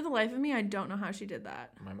for the life of me, I don't know how she did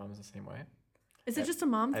that. My mom's the same way. Is it just a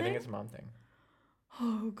mom thing? I think it's a mom thing.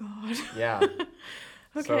 Oh, God. Yeah.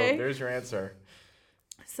 Okay. So there's your answer.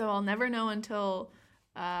 So I'll never know until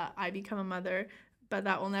I become a mother, but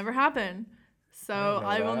that will never happen. So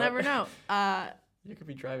I will never know. You could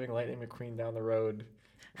be driving Lightning McQueen down the road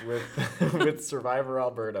with with Survivor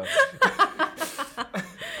Alberta.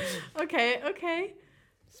 Okay.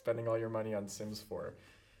 Spending all your money on Sims 4.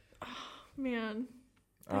 Oh, man,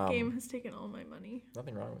 that game has taken all my money.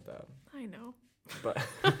 Nothing wrong with that. I know. But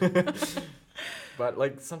but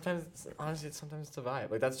like sometimes sometimes it's a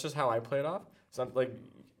vibe. Like that's just how I play it off. Like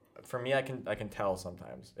for me, I can tell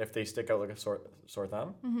sometimes if they stick out like a sore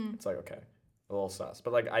thumb. It's like okay, a little sus.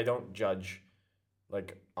 But like I don't judge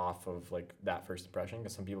like off of like that first impression,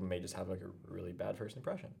 because some people may just have like a really bad first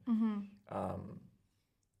impression.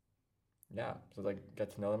 Yeah, so like get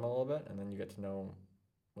to know them a little bit, and then you get to know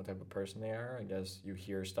what type of person they are. I guess you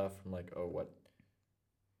hear stuff from like, oh, what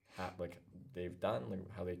like they've done, like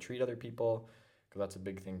how they treat other people, because that's a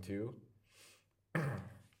big thing too.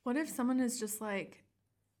 What if someone is just like,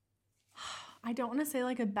 I don't want to say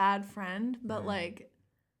like a bad friend, but like,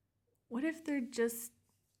 what if they're just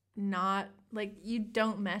not, like, you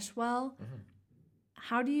don't mesh well?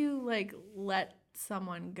 How do you like let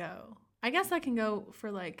someone go? I guess that can go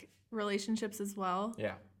for like relationships as well.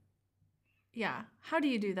 Yeah. How do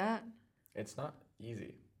you do that? It's not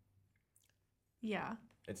easy. Yeah.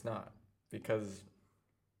 It's not, because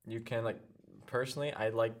you can like, personally, I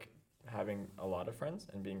like having a lot of friends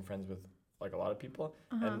and being friends with like a lot of people,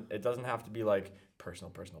 and it doesn't have to be like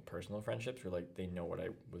personal friendships where like they know what I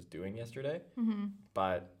was doing yesterday,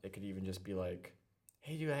 but it could even just be like,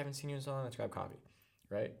 hey dude, I haven't seen you in so long, let's grab coffee,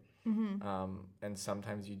 right? And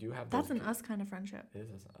sometimes you do have That's an us kind of friendship. It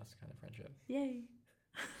is an us kind of friendship. Yay.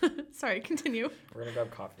 Sorry, continue. We're gonna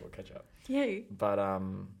grab coffee, we'll catch up. Yay. But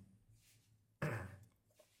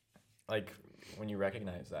like when you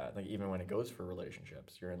recognize that, like even when it goes for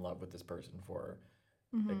relationships, you're in love with this person for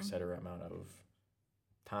et cetera amount of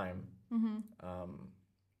time.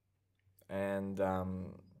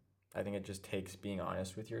 I think it just takes being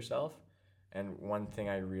honest with yourself. And one thing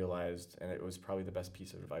I realized, and it was probably the best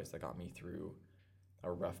piece of advice that got me through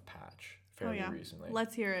a rough patch fairly recently.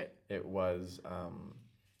 Let's hear it. It was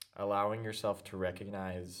allowing yourself to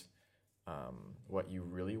recognize what you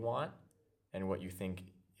really want and what you think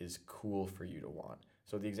is cool for you to want.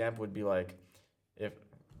 So the example would be like,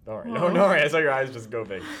 don't worry, I saw your eyes just go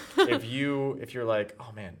big. If you're like,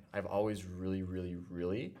 oh man, I've always really, really,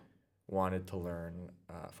 really wanted to learn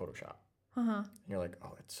Photoshop. And you're like,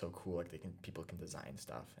 oh, it's so cool. Like people can design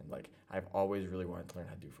stuff, and like I've always really wanted to learn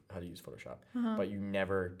how to use Photoshop, but you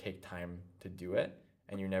never take time to do it,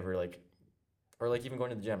 and you never like, or like even going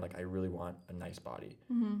to the gym. Like I really want a nice body.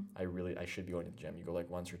 I should be going to the gym. You go like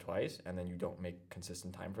once or twice, and then you don't make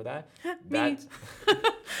consistent time for that. Me.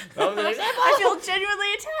 That was an example. I feel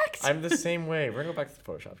genuinely attacked. I'm the same way. We're gonna go back to the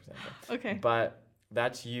Photoshop example. Okay. But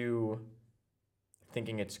that's you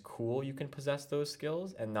thinking it's cool you can possess those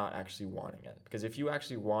skills and not actually wanting it. Because if you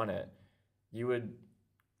actually want it, you would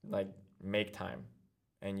like make time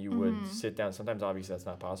and you would sit down. Sometimes obviously that's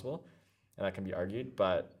not possible and that can be argued,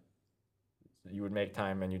 but you would make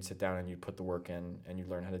time and you'd sit down and you'd put the work in and you'd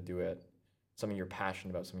learn how to do it. Something you're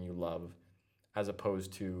passionate about, something you love, as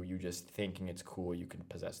opposed to you just thinking it's cool you can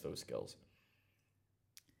possess those skills.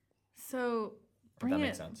 So bring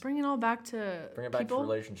it all back to Bring it back people. to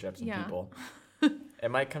relationships and people. It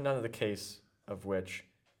might come down to the case of which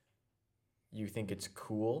you think it's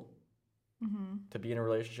cool Mm-hmm. to be in a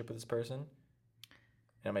relationship with this person. And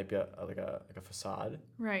it might be like a facade.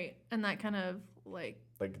 Right. And that kind of like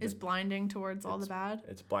Like is blinding towards all the bad.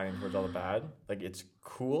 it's blinding towards all the bad. Like it's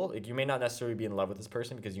cool. Like you may not necessarily be in love with this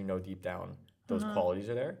person because you know deep down those qualities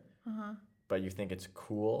are there. Uh-huh. But you think it's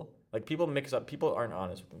cool. Like people mix up. People aren't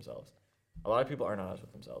honest with themselves. A lot of people aren't honest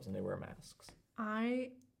with themselves and they wear masks. I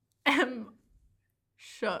am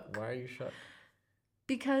shook. Why are you shook?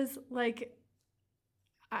 Because like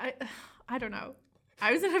I don't know.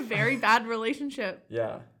 I was in a very bad relationship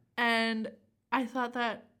Yeah. and I thought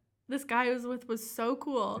that this guy I was with was so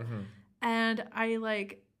cool. Mm-hmm. And I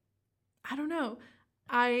don't know.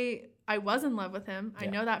 I was in love with him. I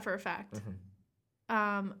Yeah. know that for a fact.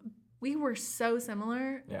 Mm-hmm. We were so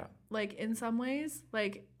similar, Yeah. like in some ways.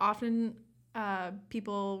 Like often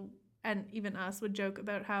people and even us would joke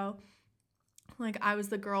about how like I was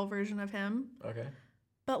the girl version of him. Okay.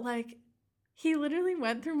 But like he literally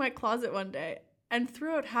went through my closet one day and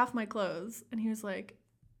threw out half my clothes and he was like,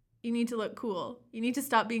 "You need to look cool. You need to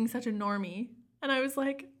stop being such a normie." And I was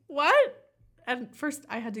like, "What?" And first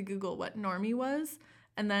I had to Google what normie was.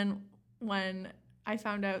 And then when I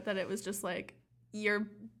found out that it was just like, you're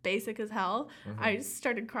basic as hell, Mm-hmm. I just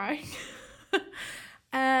started crying.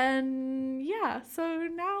 And yeah, so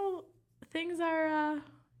now things are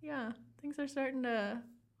starting to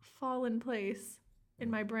fall in place in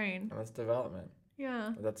my brain. And that's development.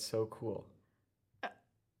 Yeah. That's so cool.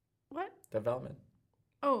 What? Development.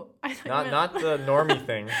 Oh, I thought you meant... Not the normie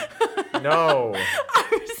thing. No. I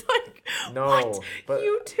was like, No. what? But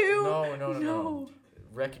You too? No.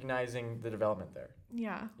 Recognizing the development there.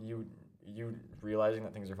 Yeah. You realizing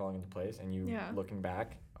that things are falling into place and you Yeah. looking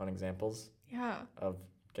back on examples Yeah. of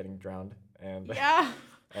getting drowned and Yeah.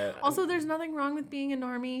 and- Also, there's nothing wrong with being a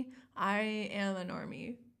normie. I am a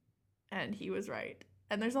normie. And he was right.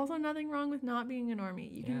 And there's also nothing wrong with not being a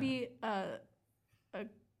normie. You can be a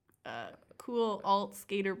cool alt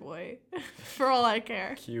skater boy for all I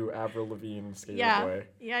care. cue Avril Lavigne skater Yeah. boy.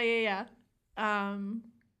 Yeah.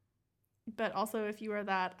 But also, if you are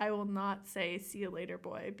that, I will not say "see you later,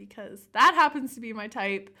 boy," because that happens to be my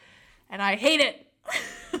type, and I hate it.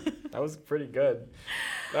 That was pretty good.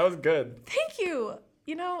 That was good. Thank you.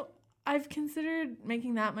 You know, I've considered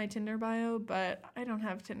making that my Tinder bio, but I don't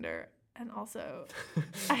have Tinder, and also,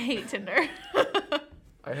 I hate Tinder.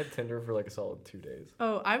 I had Tinder for like a solid 2 days.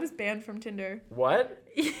 Oh, I was banned from Tinder. What?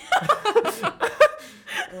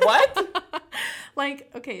 What?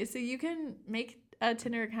 Like, okay, so you can make a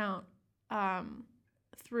Tinder account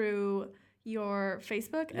through your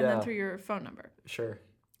Facebook and then Yeah. through your phone number. Sure.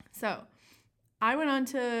 So I went on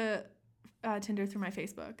to Tinder through my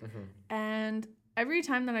Facebook. Mm-hmm. And every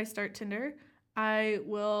time that I start Tinder, I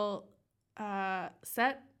will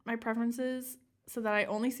set my preferences so that I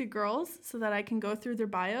only see girls so that I can go through their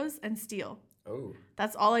bios and steal. Oh.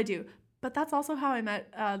 That's all I do. But that's also how I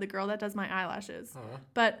met the girl that does my eyelashes. Uh-huh.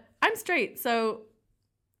 But I'm straight, so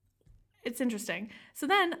it's interesting. So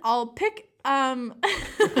then I'll pick I'll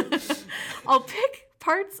pick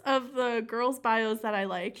parts of the girls' bios that I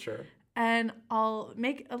like, Sure. and I'll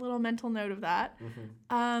make a little mental note of that.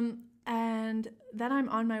 Mm-hmm. And then I'm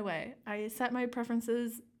on my way. I set my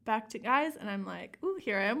preferences back to guys, and I'm like, ooh,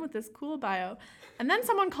 here I am with this cool bio. And then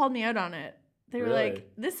someone called me out on it. They were Really?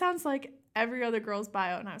 like, this sounds like every other girl's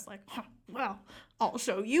bio. And I was like, huh, well, I'll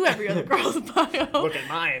show you every other girl's bio. Look at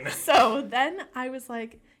mine. So then I was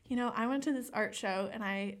like, you know, I went to this art show and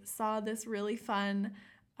I saw this really fun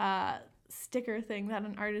sticker thing that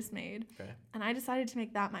an artist made. Okay. And I decided to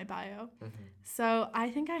make that my bio. Mm-hmm. So I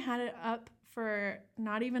think I had it up for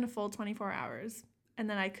not even a full 24 hours. And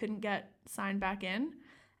then I couldn't get signed back in.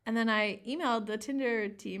 And then I emailed the Tinder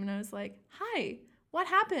team and I was like, hi, what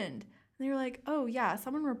happened? And they were like, oh, yeah,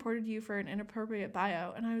 someone reported you for an inappropriate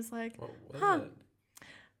bio. And I was like, What huh. is it?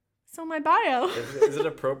 So my bio. Is it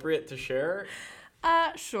appropriate to share?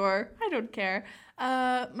 Sure. I don't care.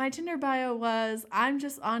 My Tinder bio was, I'm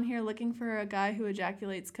just on here looking for a guy who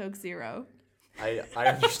ejaculates Coke Zero. I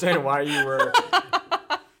understand why you were.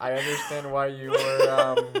 I understand why you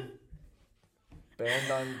were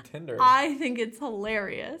banned on Tinder. I think it's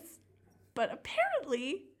hilarious. But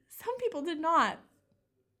apparently, some people did not.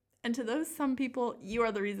 And to those some people, you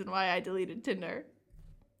are the reason why I deleted Tinder.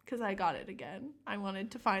 Because I got it again. I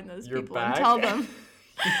wanted to find those You're people back? and tell them.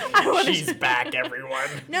 I wanted She's to- back, everyone.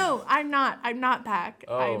 No, I'm not. I'm not back.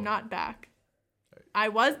 Oh. I'm not back. I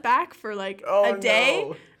was back for like Oh, a day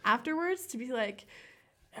no. afterwards to be like,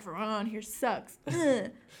 everyone on here sucks.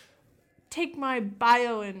 Ugh. Take my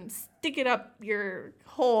bio and stick it up your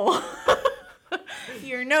hole.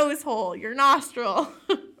 Your nose hole, your nostril.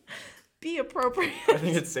 Be appropriate. I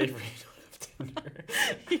think it's safer you don't have Tinder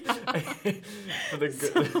for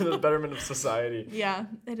the betterment of society. Yeah,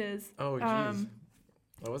 it is. Oh, jeez.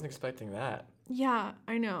 I wasn't expecting that. Yeah,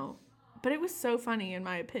 I know. But it was so funny in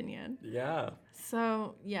my opinion. Yeah.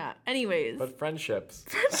 So, yeah. Anyways. But friendships.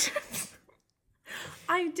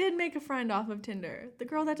 I did make a friend off of Tinder. The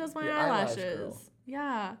girl that does my The eyelash eyelashes. girl.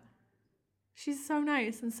 Yeah. She's so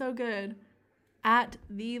nice and so good. At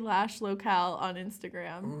the Lash Locale on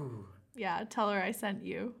Instagram. Ooh. Yeah, tell her I sent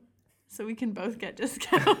you. So we can both get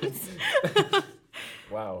discounts.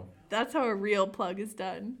 Wow. That's how a real plug is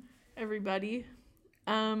done, everybody.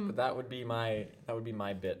 But that would be my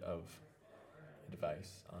bit of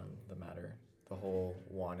advice on the matter. The whole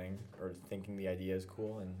wanting or thinking the idea is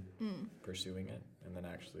cool and pursuing it, and then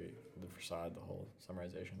actually the facade, the whole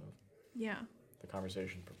summarization of Yeah. the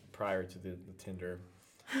conversation prior to the Tinder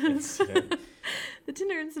incident. The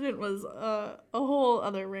Tinder incident was a whole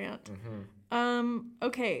other rant.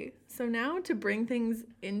 Okay, so now to bring things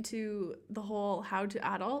into the whole how to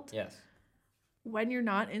adult. Yes. When you're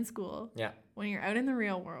not in school, Yeah. when you're out in the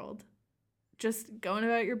real world, just going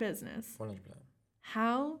about your business, 100%.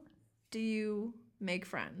 how do you make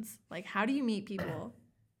friends? Like, how do you meet people?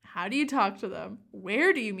 How do you talk to them?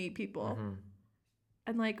 Where do you meet people?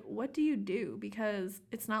 And, like, what do you do? Because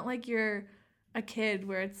it's not like you're a kid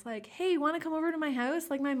where it's like, hey, want to come over to my house?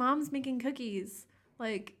 Like, my mom's making cookies.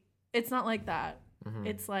 Like, it's not like that.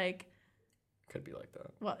 It's like... Could be like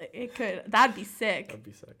that. Well, it could. That'd be sick. That'd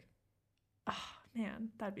be sick. Oh, man,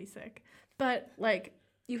 that'd be sick. But, like,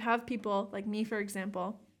 you have people, like me, for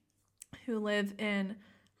example, who live in,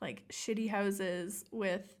 like, shitty houses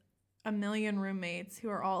with a million roommates who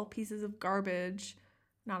are all pieces of garbage.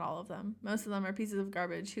 Not all of them. Most of them are pieces of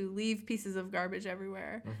garbage who leave pieces of garbage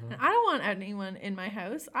everywhere. And I don't want anyone in my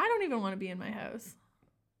house. I don't even want to be in my house.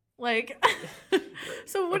 Like,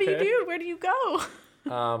 so what do you do? Where do you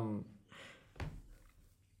go?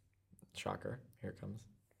 Shocker. Here it comes.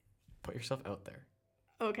 Put yourself out there.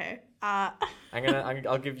 Okay.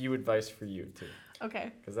 I'll give you advice for you too.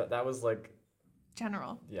 Okay. Because that was like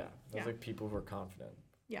General. that was like people who are confident.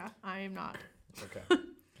 Yeah, I am not. Okay.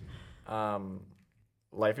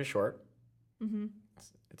 Life is short.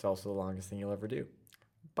 It's also the longest thing you'll ever do.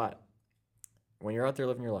 But when you're out there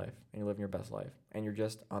living your life and you're living your best life and you're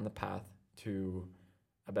just on the path to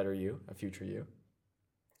a better you, a future you,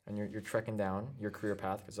 and you're trekking down your career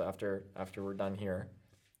path, because after we're done here,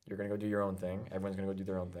 you're going to go do your own thing. Everyone's going to go do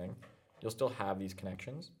their own thing. You'll still have these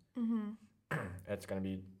connections. It's going to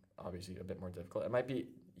be obviously a bit more difficult. It might be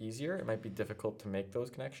easier. It might be difficult to make those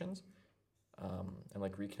connections and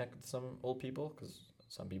like reconnect with some old people, because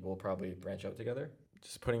some people will probably branch out together.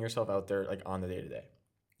 Just putting yourself out there, like, on the day-to-day.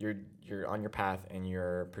 You're on your path and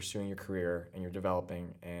you're pursuing your career and you're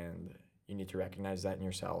developing, and you need to recognize that in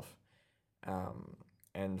yourself.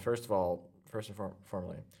 And first and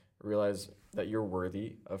foremost, realize that you're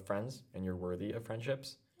worthy of friends and you're worthy of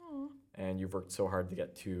friendships. Aww. And you've worked so hard to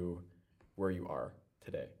get to where you are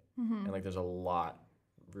today. And like, there's a lot,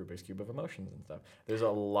 Rubik's Cube of emotions and stuff. There's a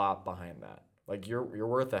lot behind that. Like, you're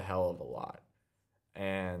worth a hell of a lot.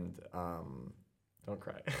 And don't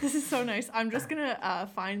cry. This is so nice. I'm just gonna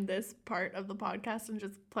find this part of the podcast and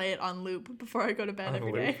just play it on loop before I go to bed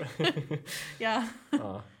every day. Yeah.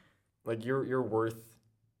 Like, you're worth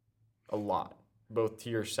a lot, both to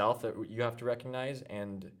yourself that you have to recognize,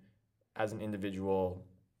 and as an individual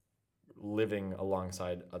living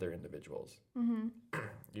alongside other individuals.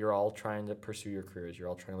 You're all trying to pursue your careers. You're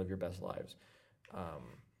all trying to live your best lives.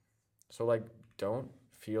 So, like, don't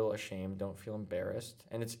feel ashamed. Don't feel embarrassed.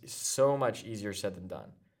 And it's so much easier said than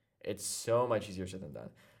done. It's so much easier said than done.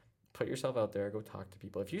 Put yourself out there. Go talk to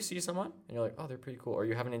people. If you see someone and you're like, oh, they're pretty cool, or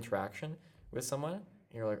you have an interaction with someone and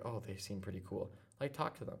you're like, oh, they seem pretty cool, like,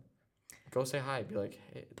 talk to them. Go say hi. Be like,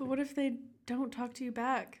 hey. But what if they don't talk to you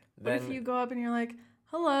back? Then, what if you go up and you're like,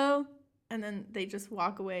 hello, and then they just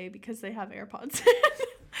walk away because they have AirPods in?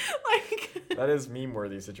 Like, that is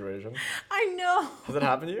meme-worthy situation. I know. Has it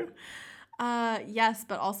happened to you? Yes,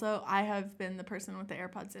 but also I have been the person with the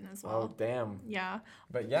AirPods in as well. Oh, damn. Yeah.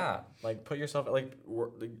 But yeah, like, put yourself, like,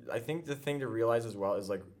 I think the thing to realize as well is,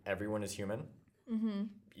 like, everyone is human.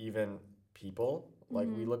 Even people, like,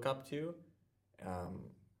 we look up to,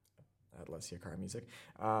 Alessia Cara music.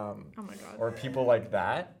 Oh my God. Or people like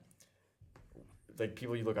that, like,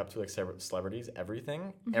 people you look up to, like celebrities,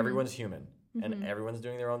 everything. Everyone's human. And everyone's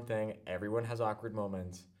doing their own thing. Everyone has awkward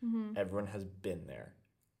moments. Everyone has been there.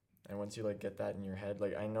 And once you, like, get that in your head,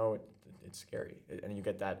 like, I know it's scary. And you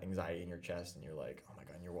get that anxiety in your chest, and you're like, oh my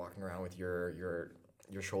God, and you're walking around with your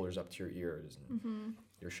shoulders up to your ears, and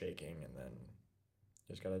you're shaking, and then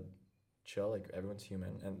you just gotta chill. Like, everyone's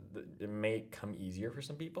human. And it may come easier for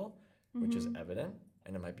some people which is evident,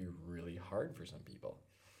 and it might be really hard for some people.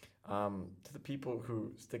 To the people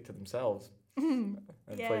who stick to themselves and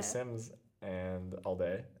play Sims and all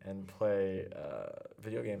day and play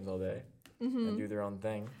video games all day and do their own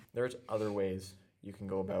thing, there's other ways you can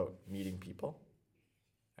go about meeting people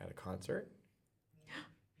at a concert,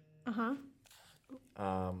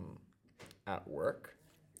 at work,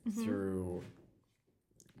 through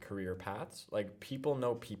career paths. Like, people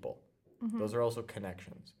know people. Those are also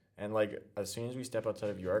connections. And like, as soon as we step outside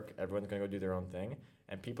of York, everyone's gonna go do their own thing,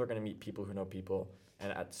 and people are gonna meet people who know people,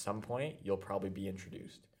 and at some point you'll probably be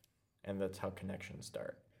introduced, and that's how connections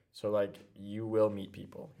start. So like, you will meet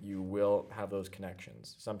people, you will have those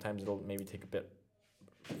connections. Sometimes it'll maybe take a bit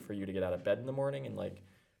for you to get out of bed in the morning, and like,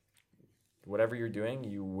 whatever you're doing,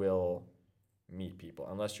 you will meet people,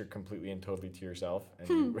 unless you're completely and totally to yourself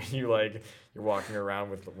and you're walking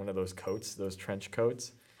around with one of those coats, those trench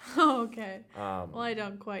coats. Oh, okay. Well, I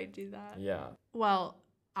don't quite do that. Yeah. Well,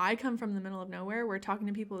 I come from the middle of nowhere where talking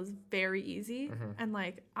to people is very easy, and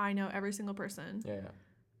like, I know every single person.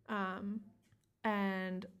 Yeah.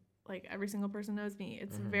 And like, every single person knows me.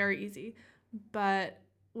 It's very easy. But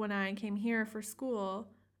when I came here for school,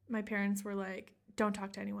 my parents were like, don't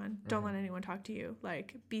talk to anyone. Don't let anyone talk to you.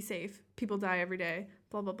 Like, be safe. People die every day.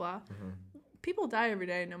 Blah, blah, blah. People die every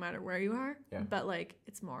day no matter where you are. Yeah. But like,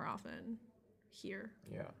 it's more often here.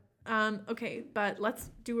 Yeah. Okay, but let's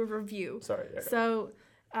do a review. Sorry. Yeah. So,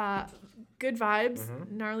 good vibes,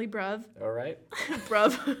 gnarly bruv. All right.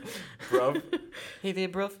 Bruv. Bruv. Hey there,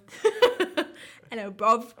 bruv. Hello,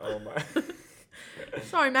 bruv. Oh my.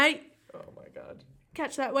 Sorry, mate. Oh my God.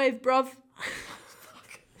 Catch that wave, bruv.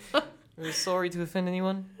 We're sorry to offend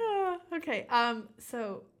anyone. Okay.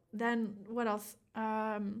 So then what else?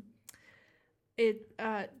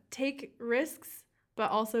 Take risks,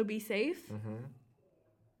 but also be safe.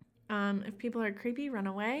 If people are creepy, run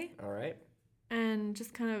away. All right. And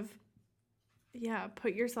just kind of,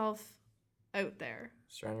 put yourself out there.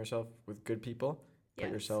 Surround yourself with good people. Put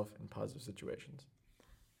Yes. yourself in positive situations.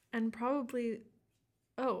 And probably,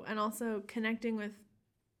 and also connecting with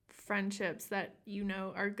friendships that you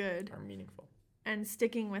know are good Are meaningful. and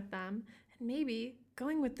sticking with them, and maybe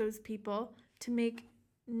going with those people to make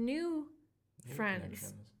new friends.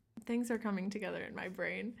 Connections. Things are coming together in my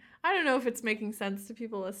brain. I don't know if it's making sense to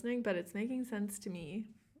people listening, but it's making sense to me.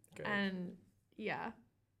 Good. And yeah.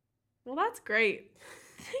 Well, that's great.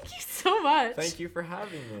 Thank you so much. Thank you for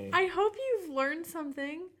having me. I hope you've learned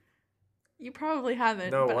something. You probably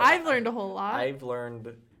haven't, No, but I've learned a whole lot. I've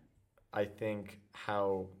learned, I think,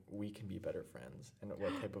 how we can be better friends and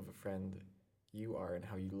what type of a friend you are and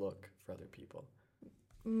how you look for other people.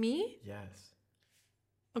 Me? Yes.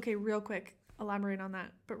 Okay, real quick. Elaborate on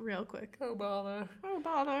that, but real quick. Oh bother. Oh,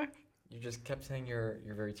 bother. You just kept saying you're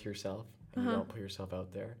very to yourself and you don't put yourself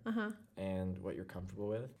out there and what you're comfortable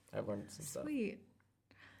with. I've learned some stuff. Sweet.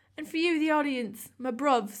 And for you, the audience, my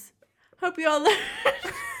bruvs, hope you all learn.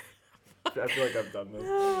 I feel like I've done this.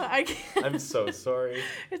 I can't. I'm so sorry.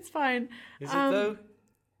 It's fine. Is it though?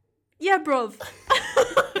 Yeah, bruv.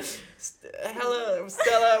 Hello,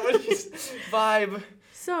 Stella. What is vibe?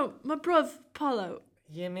 So, my bruv, Paulo,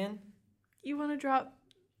 Yeah, man. you want to drop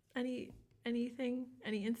anything,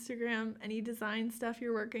 any Instagram, any design stuff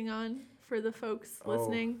you're working on for the folks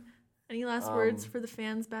listening? Any last words for the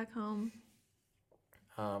fans back home?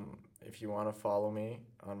 If you want to follow me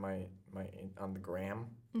on my on the gram,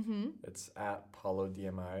 it's at Paulo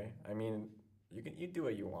DMI. I mean, you do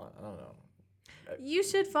what you want. I don't know. You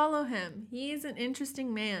should follow him. He's an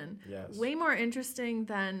interesting man. Yes. Way more interesting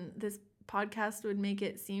than this podcast would make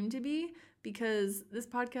it seem to be, because this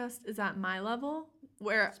podcast is at my level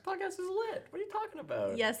where, This podcast is lit. What are you talking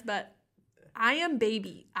about? yes, but I am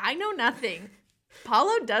baby. I know nothing.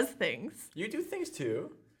 Paulo does things. You do things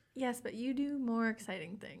too. Yes, but you do more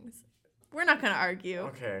exciting things. We're not going to argue.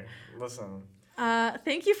 Okay, listen.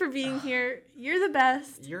 Thank you for being here. You're the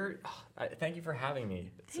best. Thank you for having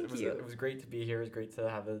me. Thank you. It was great to be here. It was great to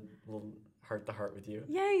have a little heart-to-heart with you.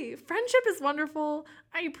 Yay. Friendship is wonderful.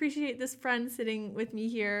 I appreciate this friend sitting with me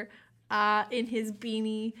here in his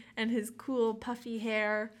beanie and his cool puffy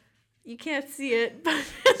hair. You can't see it, but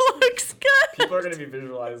it looks good. People are going to be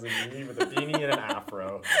visualizing me with a beanie and an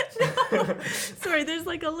afro. Sorry, there's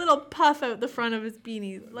like a little puff out the front of his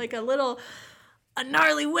beanie. Like a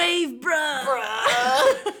gnarly wave, bruh.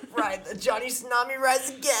 Right, the Johnny Tsunami rise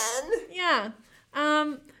again. Yeah.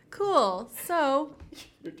 Cool. So,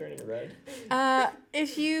 You're turning red.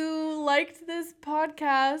 if you liked this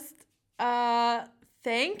podcast,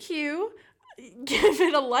 thank you. Give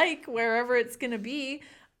it a like wherever it's going to be.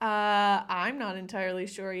 I'm not entirely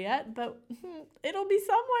sure yet, but it'll be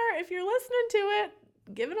somewhere. If you're listening to it,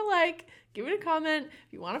 give it a like, give it a comment.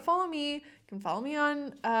 If you want to follow me, you can follow me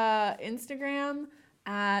on Instagram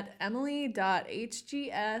at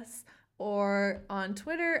emily.hgs or on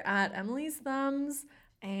Twitter at Emily's Thumbs,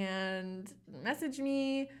 and message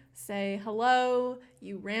me, say hello,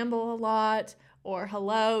 you ramble a lot, or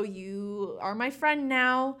hello, you are my friend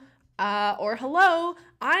now, or hello,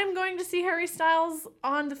 I'm going to see Harry Styles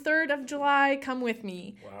on the 3rd of July, come with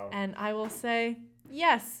me. Wow. And I will say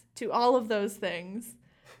yes to all of those things.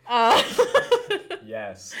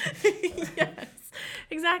 Yes. Yes,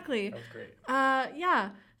 exactly. That was great.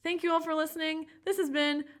 Yeah. Thank you all for listening. This has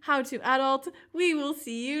been How to Adult. We will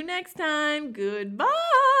see you next time. Goodbye.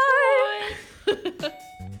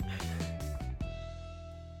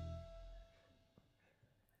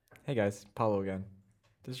 Hey guys, Paulo again.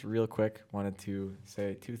 Just real quick, wanted to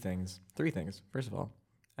say three things. First of all,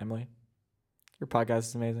 Emily, your podcast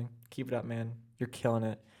is amazing. Keep it up, man. You're killing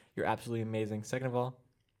it. You're absolutely amazing. Second of all,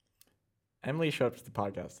 Emily showed up to the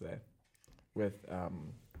podcast today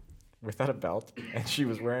without a belt, and she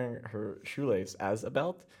was wearing her shoelace as a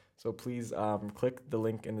belt. So please click the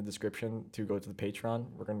link in the description to go to the Patreon.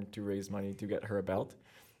 We're going to raise money to get her a belt.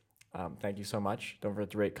 Thank you so much. Don't forget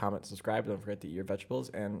to rate, comment, subscribe. Don't forget to eat your vegetables,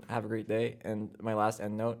 and have a great day. And my last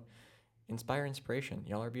end note, inspire inspiration.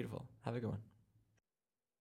 Y'all are beautiful. Have a good one.